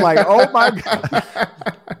 I was like, oh my God.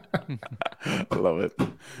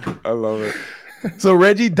 I love it. So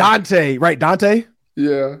Reggie Dante, right? Dante?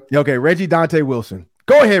 Yeah. Okay, Reggie Dante Wilson.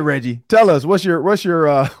 Go ahead, Reggie. Tell us what's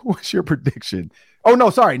your prediction? Oh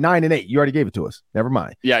no, sorry, 9-8. You already gave it to us. Never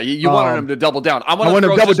mind. Yeah, you wanted him to double down. I want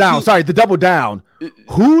him to double down. Sorry, the double down.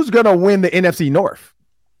 Who's gonna win the NFC North?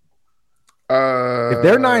 If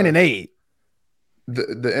they're 9-8.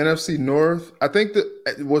 The NFC North, I think that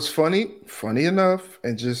it was funny enough,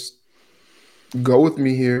 and just go with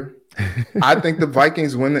me here. I think the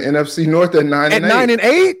Vikings win the NFC North at 9-8. At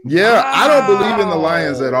 9-8? Yeah, wow. I don't believe in the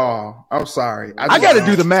Lions at all. I'm sorry. I got to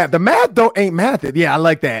do the math. The math ain't math. Yeah, I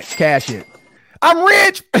like that. Cash it. I'm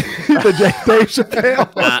rich. The Dave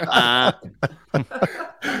Chappelle.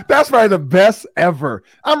 That's probably the best ever.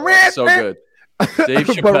 I'm rich. So good. Dave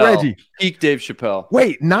Chappelle. But Reggie, peak Dave Chappelle.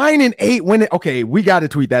 Wait, 9-8 winning. Okay, we got to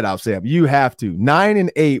tweet that out, Sam. You have to.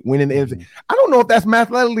 9-8 winning the NFC. I don't know if that's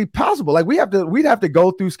mathematically possible. Like we'd have to go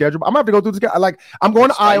through schedule. I'm gonna have to go through the schedule. Like I'm going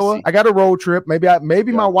to Iowa. I got a road trip.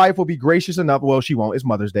 Maybe my wife will be gracious enough. Well, she won't. It's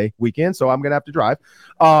Mother's Day weekend, so I'm gonna have to drive.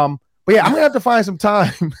 But yeah, I'm gonna have to find some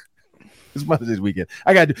time. It's Mother's Day weekend.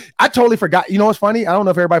 I totally forgot. You know what's funny? I don't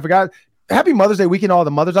know if everybody forgot. Happy Mother's Day weekend, all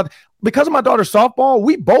the mothers out there. Because of my daughter's softball,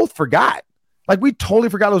 we both forgot. Like, we totally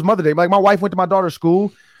forgot it was Mother's Day. Like, my wife went to my daughter's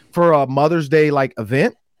school for a Mother's Day like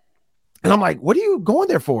event. And I'm like, what are you going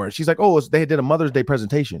there for? And she's like, oh, they did a Mother's Day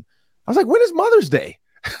presentation. I was like, when is Mother's Day?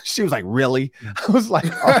 She was like, really? I was like,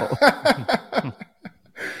 oh.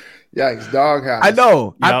 Yikes, doghouse. I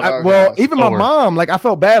know. Well, even my Over. mom, like, I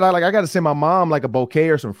felt bad. I got to send my mom like a bouquet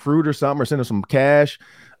or some fruit or something, or send her some cash,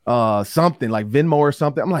 something like Venmo or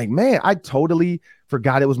something. I'm like, man, I totally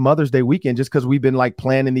forgot it was Mother's Day weekend just because we've been like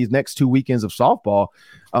planning these next 2 weekends of softball.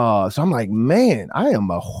 So I'm like, man, I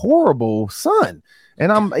am a horrible son.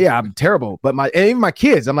 And I'm terrible. But even my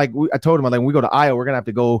kids, I'm like, I told them, I'm like, when we go to Iowa, we're gonna have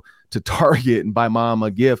to go to Target and buy mom a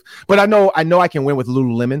gift. But I know I can win with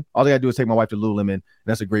Lululemon. All they gotta do is take my wife to Lululemon. And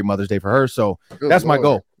that's a great Mother's Day for her. So that's my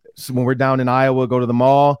goal. So when we're down in Iowa, go to the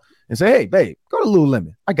mall and say, hey, babe, go to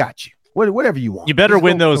Lululemon. I got you. Whatever you want. You better Just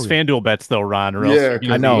win go those FanDuel bets though, Ron. Or else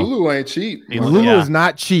Yeah, I know. Lulu ain't cheap. Lulu is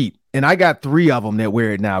not cheap. And I got 3 of them that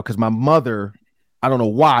wear it now because my mother, I don't know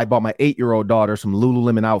why, bought my 8-year-old daughter some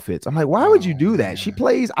Lululemon outfits. I'm like, why would you do that? She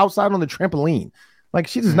plays outside on the trampoline. Like,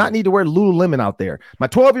 she does not need to wear Lululemon out there. My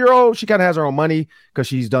 12-year-old, she kind of has her own money because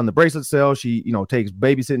she's done the bracelet sale. She, takes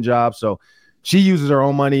babysitting jobs. So she uses her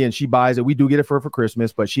own money and she buys it. We do get it for her for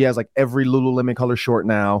Christmas, but she has like every Lululemon color short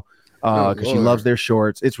now because she loves their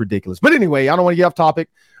shorts. It's ridiculous. But anyway, I don't want to get off topic.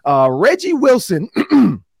 Reggie Wilson,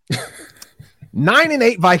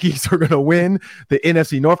 9-8 Vikings are going to win the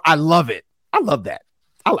NFC North. I love it. I love that.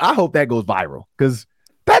 I hope that goes viral because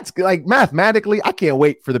that's like mathematically, I can't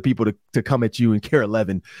wait for the people to come at you in Care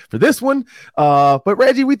 11 for this one. But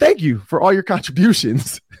Reggie, we thank you for all your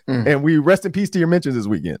contributions and we rest in peace to your mentions this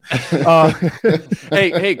weekend.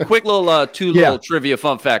 Hey, quick little little trivia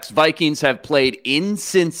fun facts. Vikings have played in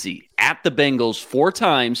Cincy at the Bengals 4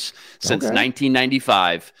 times since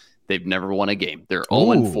 1995. They've never won a game. They're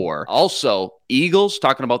 0-4. Also, Eagles,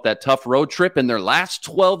 talking about that tough road trip, in their last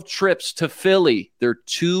 12 trips to Philly, they're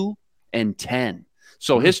 2-10.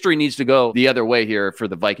 So history needs to go the other way here for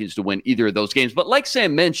the Vikings to win either of those games. But like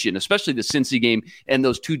Sam mentioned, especially the Cincy game and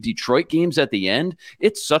those 2 Detroit games at the end,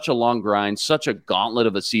 it's such a long grind, such a gauntlet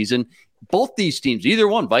of a season. Both these teams, either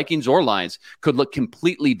one, Vikings or Lions, could look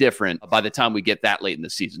completely different by the time we get that late in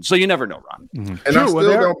the season. So you never know, Ron. And I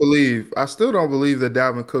still don't believe that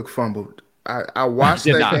Dalvin Cook fumbled. I watched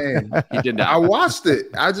that game. He did not. I watched it.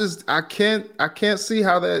 I can't see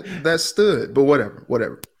how that stood. But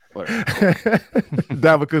whatever.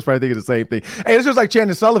 Dalvin Cook's probably thinking the same thing. Hey, it's just like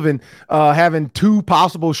Chandler Sullivan having 2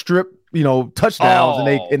 possible strip, touchdowns,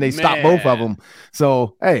 and they stopped both of them.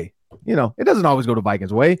 So hey. It doesn't always go the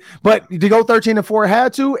Vikings' way, but to go 13-4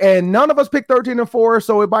 had to, and none of us picked 13-4,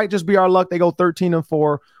 so it might just be our luck. They go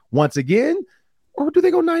 13-4 once again, or do they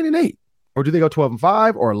go 9-8, or do they go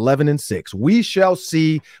 12-5, or 11-6? We shall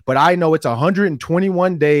see. But I know it's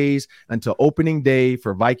 121 days until opening day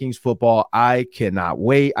for Vikings football. I cannot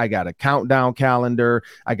wait. I got a countdown calendar.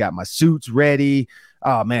 I got my suits ready.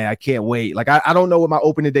 Oh man, I can't wait. Like I don't know what my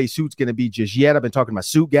opening day suit's going to be just yet. I've been talking to my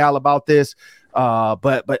suit gal about this.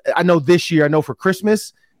 But I know this year, I know for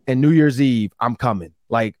Christmas and New Year's Eve, I'm coming.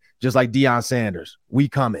 Like just like Deion Sanders, we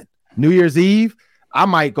coming. New Year's Eve, I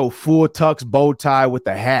might go full tux, bow tie with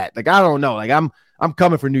the hat. Like I don't know. Like I'm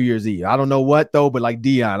coming for New Year's Eve. I don't know what though, but like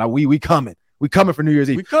Deion, we coming. We coming for New Year's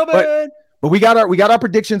Eve. We coming. But we got our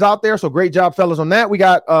predictions out there. So great job, fellas, on that. We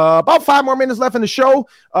got about 5 more minutes left in the show.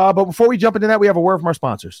 But before we jump into that, we have a word from our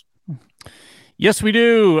sponsors. Yes, we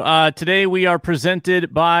do. Today we are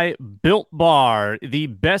presented by Built Bar, the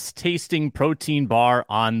best tasting protein bar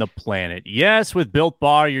on the planet. Yes, with Built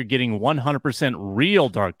Bar, you're getting 100% real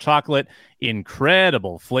dark chocolate,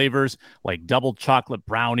 incredible flavors like double chocolate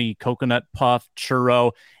brownie, coconut puff,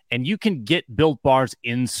 churro, and you can get Built Bars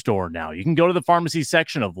in store now. You can go to the pharmacy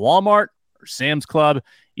section of Walmart or Sam's Club.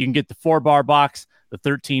 You can get the 4-bar box, the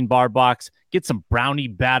 13-bar box. Get some brownie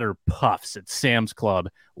batter puffs at Sam's Club.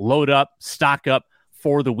 Load up, stock up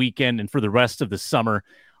for the weekend and for the rest of the summer.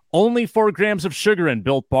 Only 4 grams of sugar in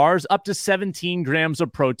Built Bars, up to 17 grams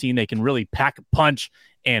of protein. They can really pack a punch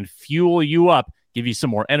and fuel you up, give you some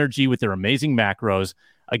more energy with their amazing macros.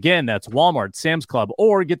 Again, that's Walmart, Sam's Club,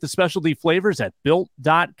 or get the specialty flavors at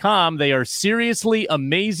Built.com. They are seriously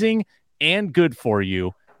amazing and good for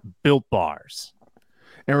you. Built Bars.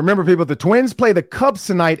 And remember, people, the Twins play the Cubs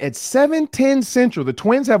tonight at 7:10 Central. The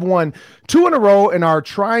Twins have won 2 in a row and are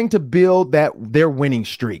trying to build their winning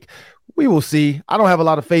streak. We will see. I don't have a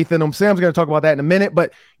lot of faith in them. Sam's going to talk about that in a minute,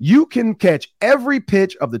 but you can catch every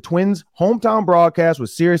pitch of the Twins' hometown broadcast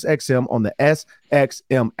with SiriusXM on the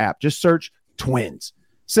SXM app. Just search Twins.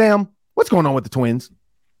 Sam, what's going on with the Twins?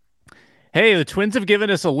 Hey, the Twins have given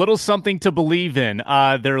us a little something to believe in.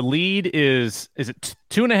 Their lead is it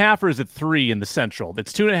 2.5 or is it 3 in the Central?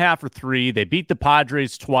 It's 2.5 or 3. They beat the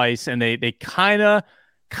Padres twice, and they kind of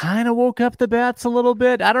woke up the bats a little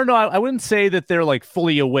bit. I don't know. I wouldn't say that they're like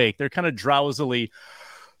fully awake. They're kind of drowsily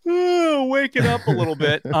waking up a little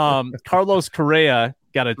bit. Carlos Correa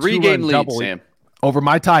got a 3-game lead, double Sam. Over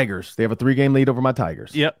my Tigers. They have a 3-game lead over my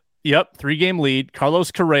Tigers. Yep. 3-game lead.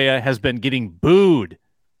 Carlos Correa has been getting booed.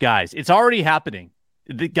 Guys, it's already happening.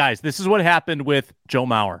 Guys, this is what happened with Joe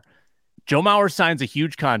Mauer. Joe Mauer signs a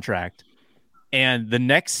huge contract, and the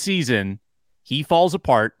next season, he falls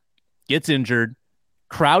apart, gets injured,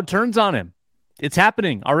 crowd turns on him. It's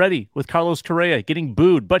happening already with Carlos Correa getting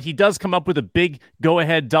booed, but he does come up with a big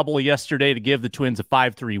go-ahead double yesterday to give the Twins a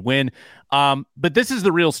 5-3 win. But this is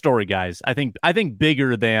the real story, guys. I think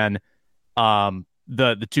bigger than the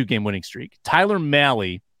 2-game winning streak. Tyler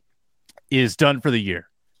Mahle is done for the year.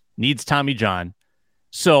 Needs Tommy John.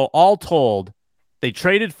 So all told, they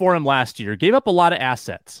traded for him last year, gave up a lot of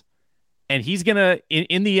assets. And he's going to,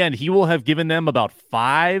 in the end, he will have given them about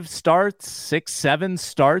 5 starts, 6, 7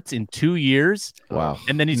 starts in 2 years. Wow.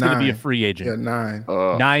 And then he's going to be a free agent. Yeah,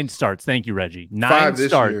 9. 9 starts. Thank you, Reggie. 9 5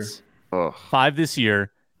 starts. 5 this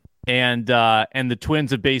year. And the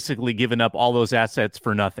Twins have basically given up all those assets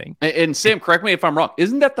for nothing. And Sam, correct me if I'm wrong.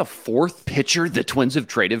 Isn't that the 4th pitcher the Twins have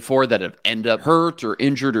traded for that have ended up hurt or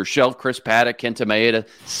injured or shelved? Chris Paddock, Kenta Maeda,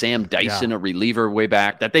 Sam Dyson, a reliever way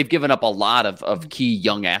back, that they've given up a lot of key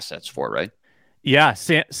young assets for, right? Yeah,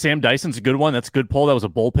 Sam Dyson's a good one. That's a good pull. That was a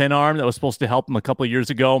bullpen arm that was supposed to help him a couple of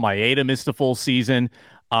years ago. Maeda missed a full season.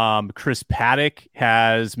 Chris Paddock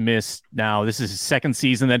has missed now. This is his 2nd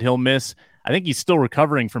season that he'll miss. I think he's still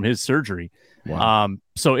recovering from his surgery. Wow.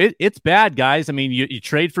 So it's bad, guys. I mean, you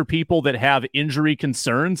trade for people that have injury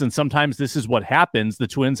concerns, and sometimes this is what happens. The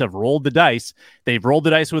Twins have rolled the dice. They've rolled the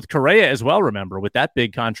dice with Correa as well, remember, with that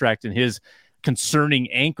big contract and his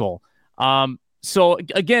concerning ankle. So,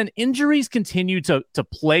 again, injuries continue to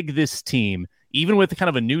plague this team, even with kind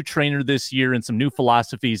of a new trainer this year and some new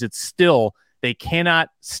philosophies. It's still, they cannot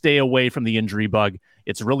stay away from the injury bug.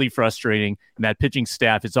 It's really frustrating, and that pitching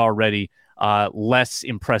staff is already less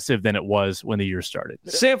impressive than it was when the year started.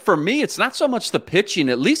 Sam, for me, it's not so much the pitching.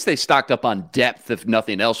 At least they stocked up on depth, if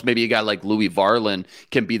nothing else. Maybe a guy like Louis Varland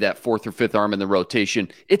can be that 4th or 5th arm in the rotation.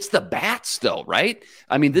 It's the bats, though, right?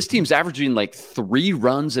 I mean, this team's averaging like 3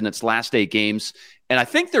 runs in its last 8 games, and I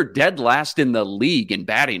think they're dead last in the league in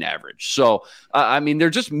batting average. So, I mean, they're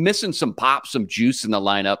just missing some pop, some juice in the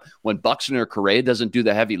lineup. When Buxton or Correa doesn't do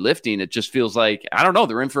the heavy lifting, it just feels like, I don't know,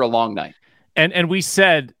 they're in for a long night. And we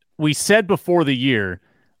said before the year,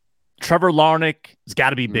 Trevor Larnach has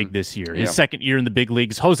got to be big this year. His 2nd year in the big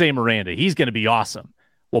leagues. Jose Miranda, he's going to be awesome.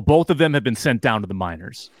 Well, both of them have been sent down to the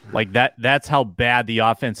minors. Like that's how bad the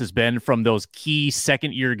offense has been from those key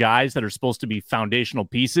 2nd-year guys that are supposed to be foundational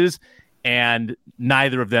pieces, and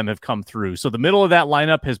neither of them have come through. So the middle of that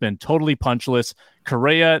lineup has been totally punchless.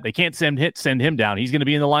 Correa, they can't send him down. He's going to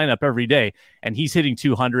be in the lineup every day, and he's hitting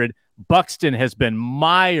 200. Buxton has been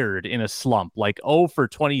mired in a slump, like 0 for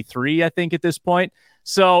 23, I think, at this point.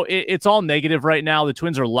 So it's all negative right now. The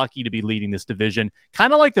Twins are lucky to be leading this division.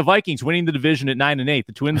 Kind of like the Vikings winning the division at 9-8.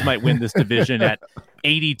 The Twins might win this division at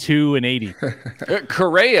 82-80.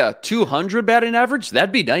 Correa, 200 batting average?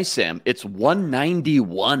 That'd be nice, Sam. It's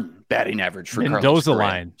 191 batting average for Mendoza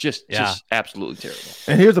line. Just absolutely terrible.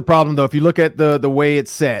 And here's the problem, though. If you look at the way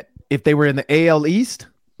it's set, if they were in the AL East,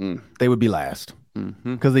 they would be last.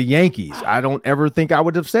 Because the Yankees, I don't ever think I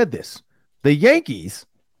would have said this. The Yankees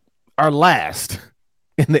are last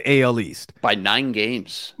in the AL East by 9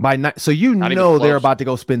 games. So they're about to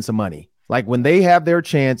go spend some money. Like when they have their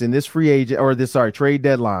chance in this trade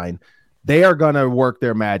deadline, they are going to work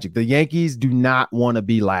their magic. The Yankees do not want to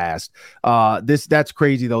be last. That's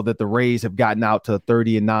crazy though that the Rays have gotten out to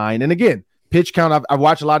 30-9. And again, pitch count. I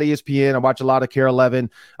watch a lot of ESPN. I watch a lot of Care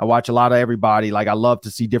 11. I watch a lot of everybody. Like I love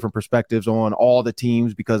to see different perspectives on all the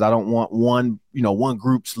teams because I don't want one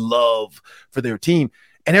group's love for their team.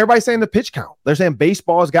 And everybody's saying the pitch count. They're saying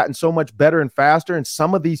baseball has gotten so much better and faster, and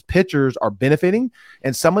some of these pitchers are benefiting,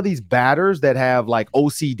 and some of these batters that have like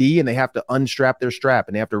OCD and they have to unstrap their strap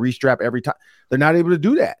and they have to restrap every time, they're not able to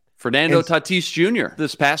do that. Fernando Tatis Jr.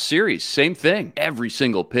 this past series, same thing. Every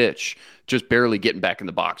single pitch, just barely getting back in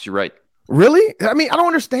the box. You're right. Really? I mean, I don't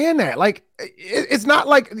understand that. Like, it's not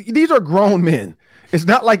like these are grown men. It's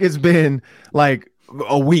not like it's been like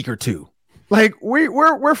a week or two. Like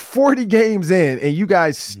we're 40 games in, and you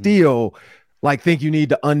guys still like think you need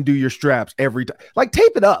to undo your straps every time. Like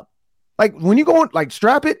tape it up. Like when you go on, like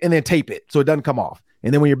strap it and then tape it so it doesn't come off.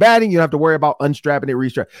 And then when you're batting, you have to worry about unstrapping it,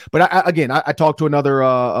 restrap. But I talked to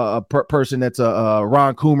another person that's a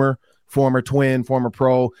Ron Coomer, former Twin, former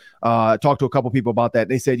pro. Talked to a couple people about that.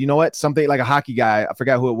 They said, you know what? Something like a hockey guy, I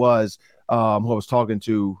forgot who it was, who I was talking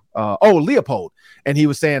to. Leopold. And he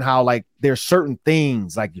was saying how like there's certain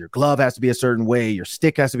things, like your glove has to be a certain way, your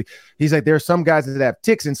stick has to be. He's like, there's some guys that have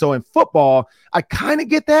ticks. And so in football, I kind of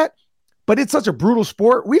get that. But it's such a brutal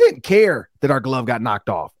sport. We didn't care that our glove got knocked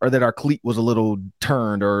off or that our cleat was a little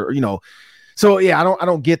turned or, So, yeah, I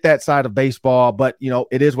don't get that side of baseball. But,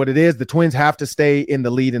 it is what it is. The Twins have to stay in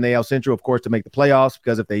the lead in the AL Central, of course, to make the playoffs,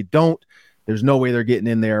 because if they don't, there's no way they're getting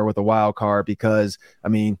in there with a wild card because,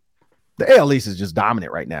 the AL East is just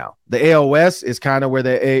dominant right now. The AL West is kind of where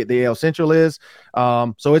the AL Central is.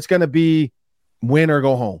 So it's going to be win or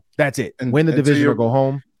go home. That's it. Win the division or go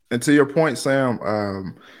home. And to your point,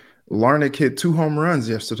 Sam, Larnach hit 2 home runs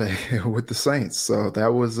yesterday with the Saints, so that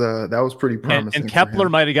was pretty promising. And Kepler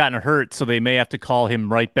might have gotten hurt, so they may have to call him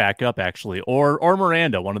right back up, actually, or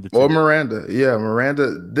Miranda, one of the two. Or Miranda, yeah,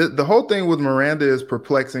 Miranda. The whole thing with Miranda is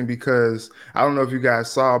perplexing because I don't know if you guys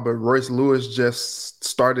saw, but Royce Lewis just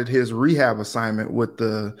started his rehab assignment with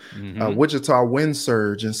the Wichita Wind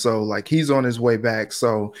Surge, and so like he's on his way back.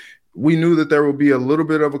 So we knew that there would be a little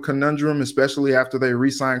bit of a conundrum, especially after they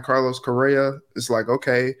re-signed Carlos Correa. It's like,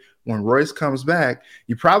 okay, when Royce comes back,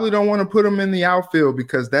 you probably don't want to put him in the outfield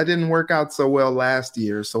because that didn't work out so well last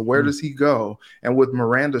year. So where does he go? And with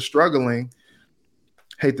Miranda struggling,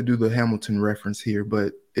 hate to do the Hamilton reference here,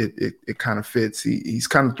 but it kind of fits. He's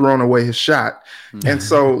kind of thrown away his shot. And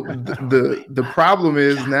so the problem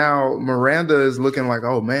is now Miranda is looking like,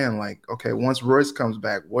 oh man, like, okay, once Royce comes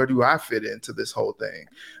back, where do I fit into this whole thing?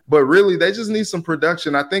 But really, they just need some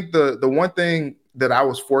production. I think the one thing that I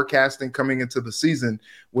was forecasting coming into the season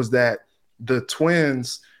was that the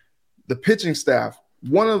Twins, the pitching staff,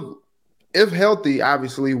 if healthy,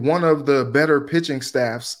 obviously one of the better pitching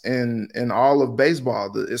staffs in all of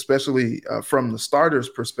baseball, especially from the starters'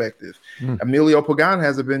 perspective. Emilio Pagan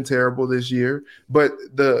hasn't been terrible this year, but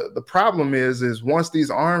the problem is once these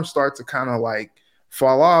arms start to kind of like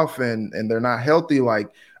fall off and they're not healthy, like,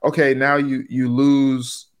 okay, now you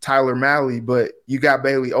lose Tyler Malley, but you got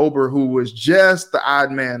Bailey Ober, who was just the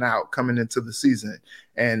odd man out coming into the season,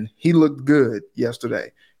 and he looked good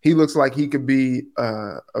yesterday. He looks like he could be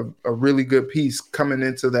a really good piece coming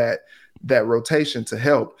into that rotation to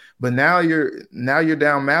help. But now you're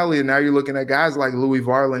down Malley, and now you're looking at guys like Louis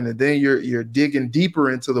Varland, and then you're digging deeper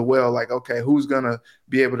into the well, like, okay, who's gonna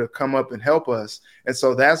be able to come up and help us? And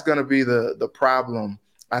so that's gonna be the problem,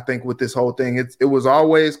 I think, with this whole thing. It was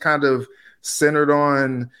always kind of centered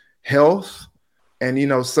on health.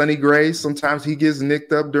 And, Sonny Gray, sometimes he gets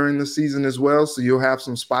nicked up during the season as well. So you'll have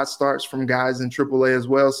some spot starts from guys in AAA as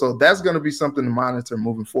well. So that's going to be something to monitor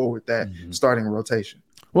moving forward, that starting rotation.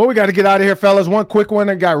 Well, we got to get out of here, fellas. One quick one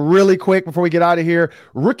that got really quick before we get out of here.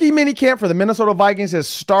 Rookie minicamp for the Minnesota Vikings has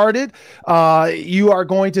started. You are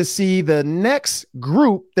going to see the next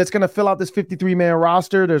group that's going to fill out this 53-man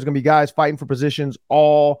roster. There's going to be guys fighting for positions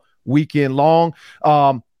all weekend long.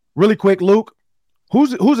 Really quick, Luke,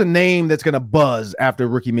 who's a name that's going to buzz after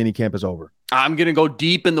rookie minicamp is over? I'm going to go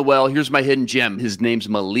deep in the well. Here's my hidden gem. His name's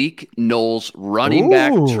Malik Knowles, running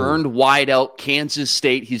back, turned wide out, Kansas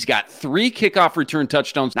State. He's got 3 kickoff return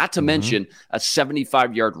touchdowns, not to mention a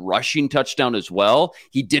 75-yard rushing touchdown as well.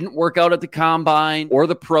 He didn't work out at the combine or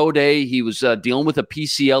the pro day. He was dealing with a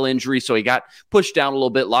PCL injury, so he got pushed down a little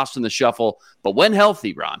bit, lost in the shuffle. But when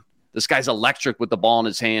healthy, Ron, this guy's electric with the ball in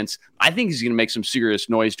his hands. I think he's going to make some serious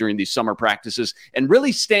noise during these summer practices and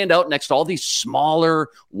really stand out next to all these smaller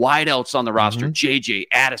wideouts on the roster. JJ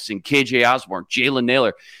Addison, KJ Osborne, Jalen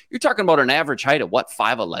Naylor. You're talking about an average height of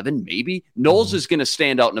 5'11", maybe? Knowles is going to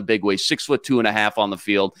stand out in a big way, 6'2.5" on the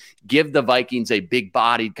field. Give the Vikings a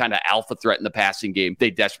big-bodied kind of alpha threat in the passing game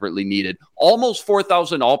they desperately needed. Almost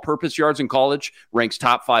 4,000 all-purpose yards in college, ranks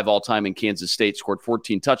top 5 all-time in Kansas State, scored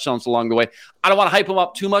 14 touchdowns along the way. I don't want to hype him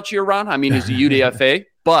up too much here, Ron. I mean, he's a UDFA,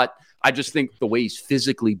 but I just think the way he's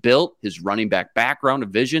physically built, his running back background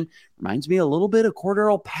and vision, reminds me a little bit of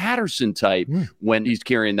Cordero Patterson type when he's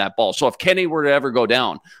carrying that ball. So if Kenny were to ever go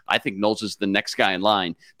down, I think Knowles is the next guy in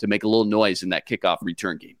line to make a little noise in that kickoff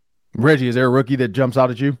return game. Reggie, is there a rookie that jumps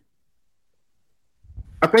out at you?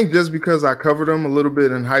 I think just because I covered him a little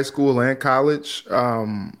bit in high school and college,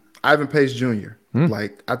 Ivan Pace Jr.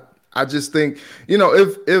 I just think,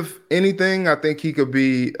 if anything, I think he could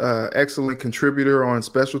be an excellent contributor on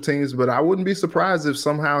special teams, but I wouldn't be surprised if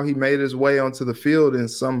somehow he made his way onto the field in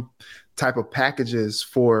some type of packages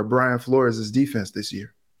for Brian Flores' defense this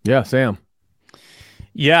year. Yeah, Sam.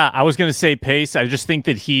 Yeah, I was going to say Pace. I just think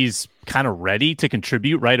that he's kind of ready to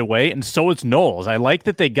contribute right away, and so is Knowles. I like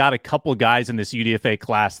that they got a couple guys in this UDFA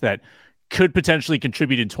class that could potentially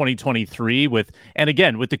contribute in 2023 and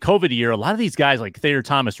again, with the COVID year, a lot of these guys like Thayer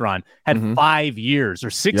Thomas, Ron, had 5 years or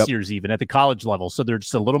 6 years even at the college level. So they're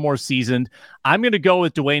just a little more seasoned. I'm going to go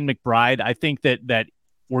with Dwayne McBride. I think that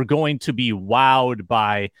we're going to be wowed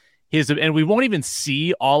by and we won't even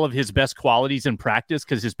see all of his best qualities in practice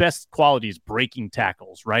because his best quality is breaking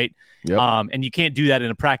tackles, right? Yep. And you can't do that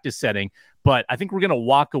in a practice setting. But I think we're going to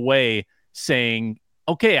walk away saying,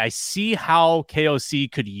 okay, I see how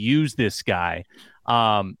KOC could use this guy.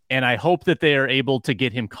 And I hope that they are able to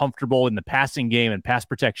get him comfortable in the passing game and pass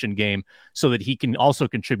protection game so that he can also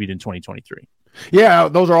contribute in 2023. Yeah,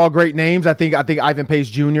 those are all great names. I think Ivan Pace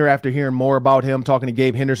Jr., after hearing more about him, talking to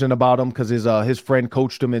Gabe Henderson about him because his friend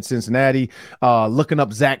coached him in Cincinnati, looking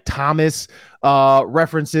up Zach Thomas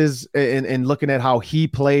references and looking at how he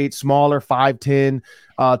played, smaller, 5'10",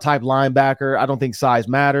 type linebacker. I don't think size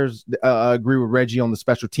matters. I agree with Reggie on the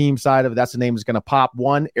special team side of it. That's the name that's going to pop.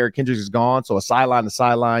 One, Eric Kendricks is gone, so a sideline to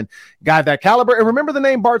sideline guy of that caliber. And remember the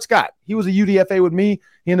name Bart Scott. He was a UDFA with me.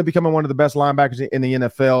 He ended up becoming one of the best linebackers in the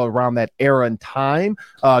NFL around that era and time.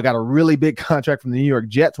 Got a really big contract from the New York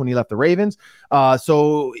Jets when he left the Ravens.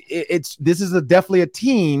 So this is definitely a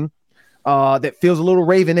team that feels a little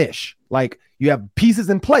Raven-ish. Like you have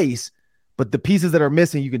pieces in place, but the pieces that are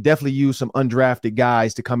missing, you can definitely use some undrafted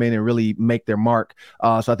guys to come in and really make their mark.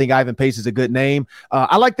 So I think Ivan Pace is a good name.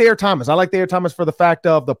 I like Thayer Thomas. I like Thayer Thomas for the fact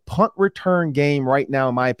of the punt return game right now,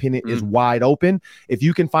 in my opinion, is wide open. If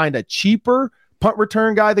you can find a cheaper punt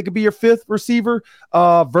return guy that could be your fifth receiver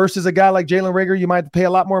versus a guy like Jalen Reagor, you might have to pay a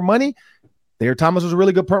lot more money. Thayer Thomas was a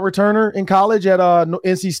really good punt returner in college at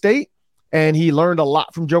NC State. And he learned a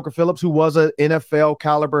lot from Joker Phillips, who was an NFL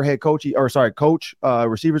caliber coach,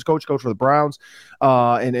 receivers coach for the Browns,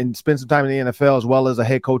 and spent some time in the NFL as well as a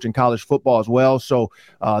head coach in college football as well. So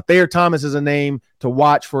Thayer Thomas is a name to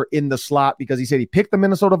watch for in the slot because he said he picked the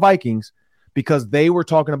Minnesota Vikings because they were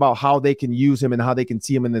talking about how they can use him and how they can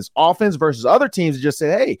see him in this offense versus other teams that just say,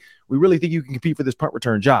 hey, we really think you can compete for this punt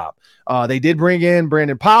return job. They did bring in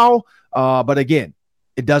Brandon Powell, but again,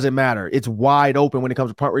 it doesn't matter. It's wide open when it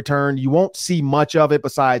comes to punt return. You won't see much of it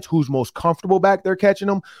besides who's most comfortable back there catching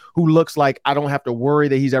them, who looks like I don't have to worry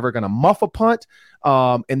that he's ever going to muff a punt.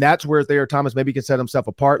 And that's where Thayer Thomas maybe can set himself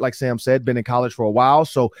apart. Like Sam said, been in college for a while,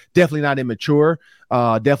 so definitely not immature.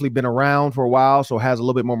 Definitely been around for a while, so has a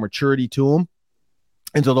little bit more maturity to him.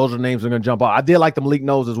 And so those are the names that are going to jump out. I did like the Malik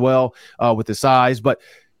Knowles as well with his size. But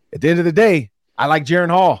at the end of the day, I like Jaron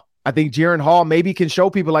Hall. I think Jaron Hall maybe can show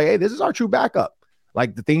people like, hey, this is our true backup.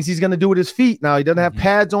 Like the things he's going to do with his feet. Now, he doesn't have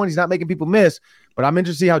pads on. He's not making people miss. But I'm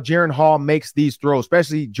interested to see how Jaron Hall makes these throws,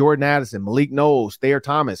 especially Jordan Addison, Malik Knowles, Thayer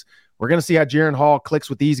Thomas. We're going to see how Jaron Hall clicks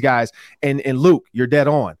with these guys. And Luke, you're dead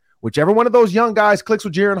on. Whichever one of those young guys clicks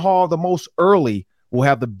with Jaron Hall the most early will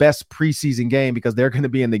have the best preseason game because they're going to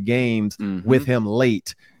be in the games with him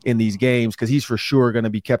late in these games because he's for sure going to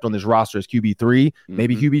be kept on this roster as QB3,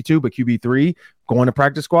 maybe QB2, but QB3 going to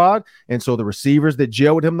practice squad. And so the receivers that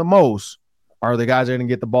gel with him the most are the guys that are going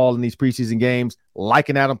to get the ball in these preseason games, like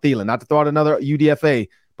an Adam Thielen. Not to throw out another UDFA,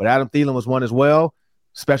 but Adam Thielen was one as well.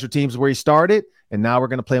 Special teams is where he started, and now we're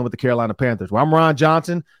going to play him with the Carolina Panthers. Well, I'm Ron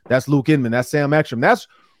Johnson. That's Luke Inman. That's Sam Ekstrom. That's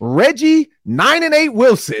Reggie 9-8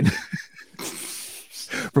 Wilson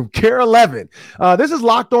from Care 11. This is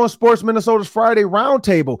Locked On Sports, Minnesota's Friday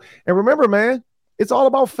Roundtable. And remember, man, it's all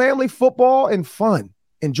about family football and fun.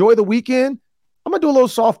 Enjoy the weekend. I'm going to do a little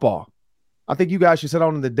softball. I think you guys should sit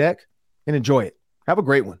out on the deck and enjoy it. Have a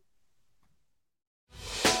great one.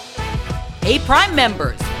 Hey, Prime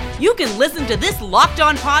members, you can listen to this Locked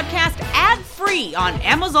On podcast ad-free on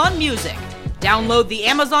Amazon Music. Download the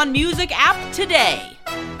Amazon Music app today.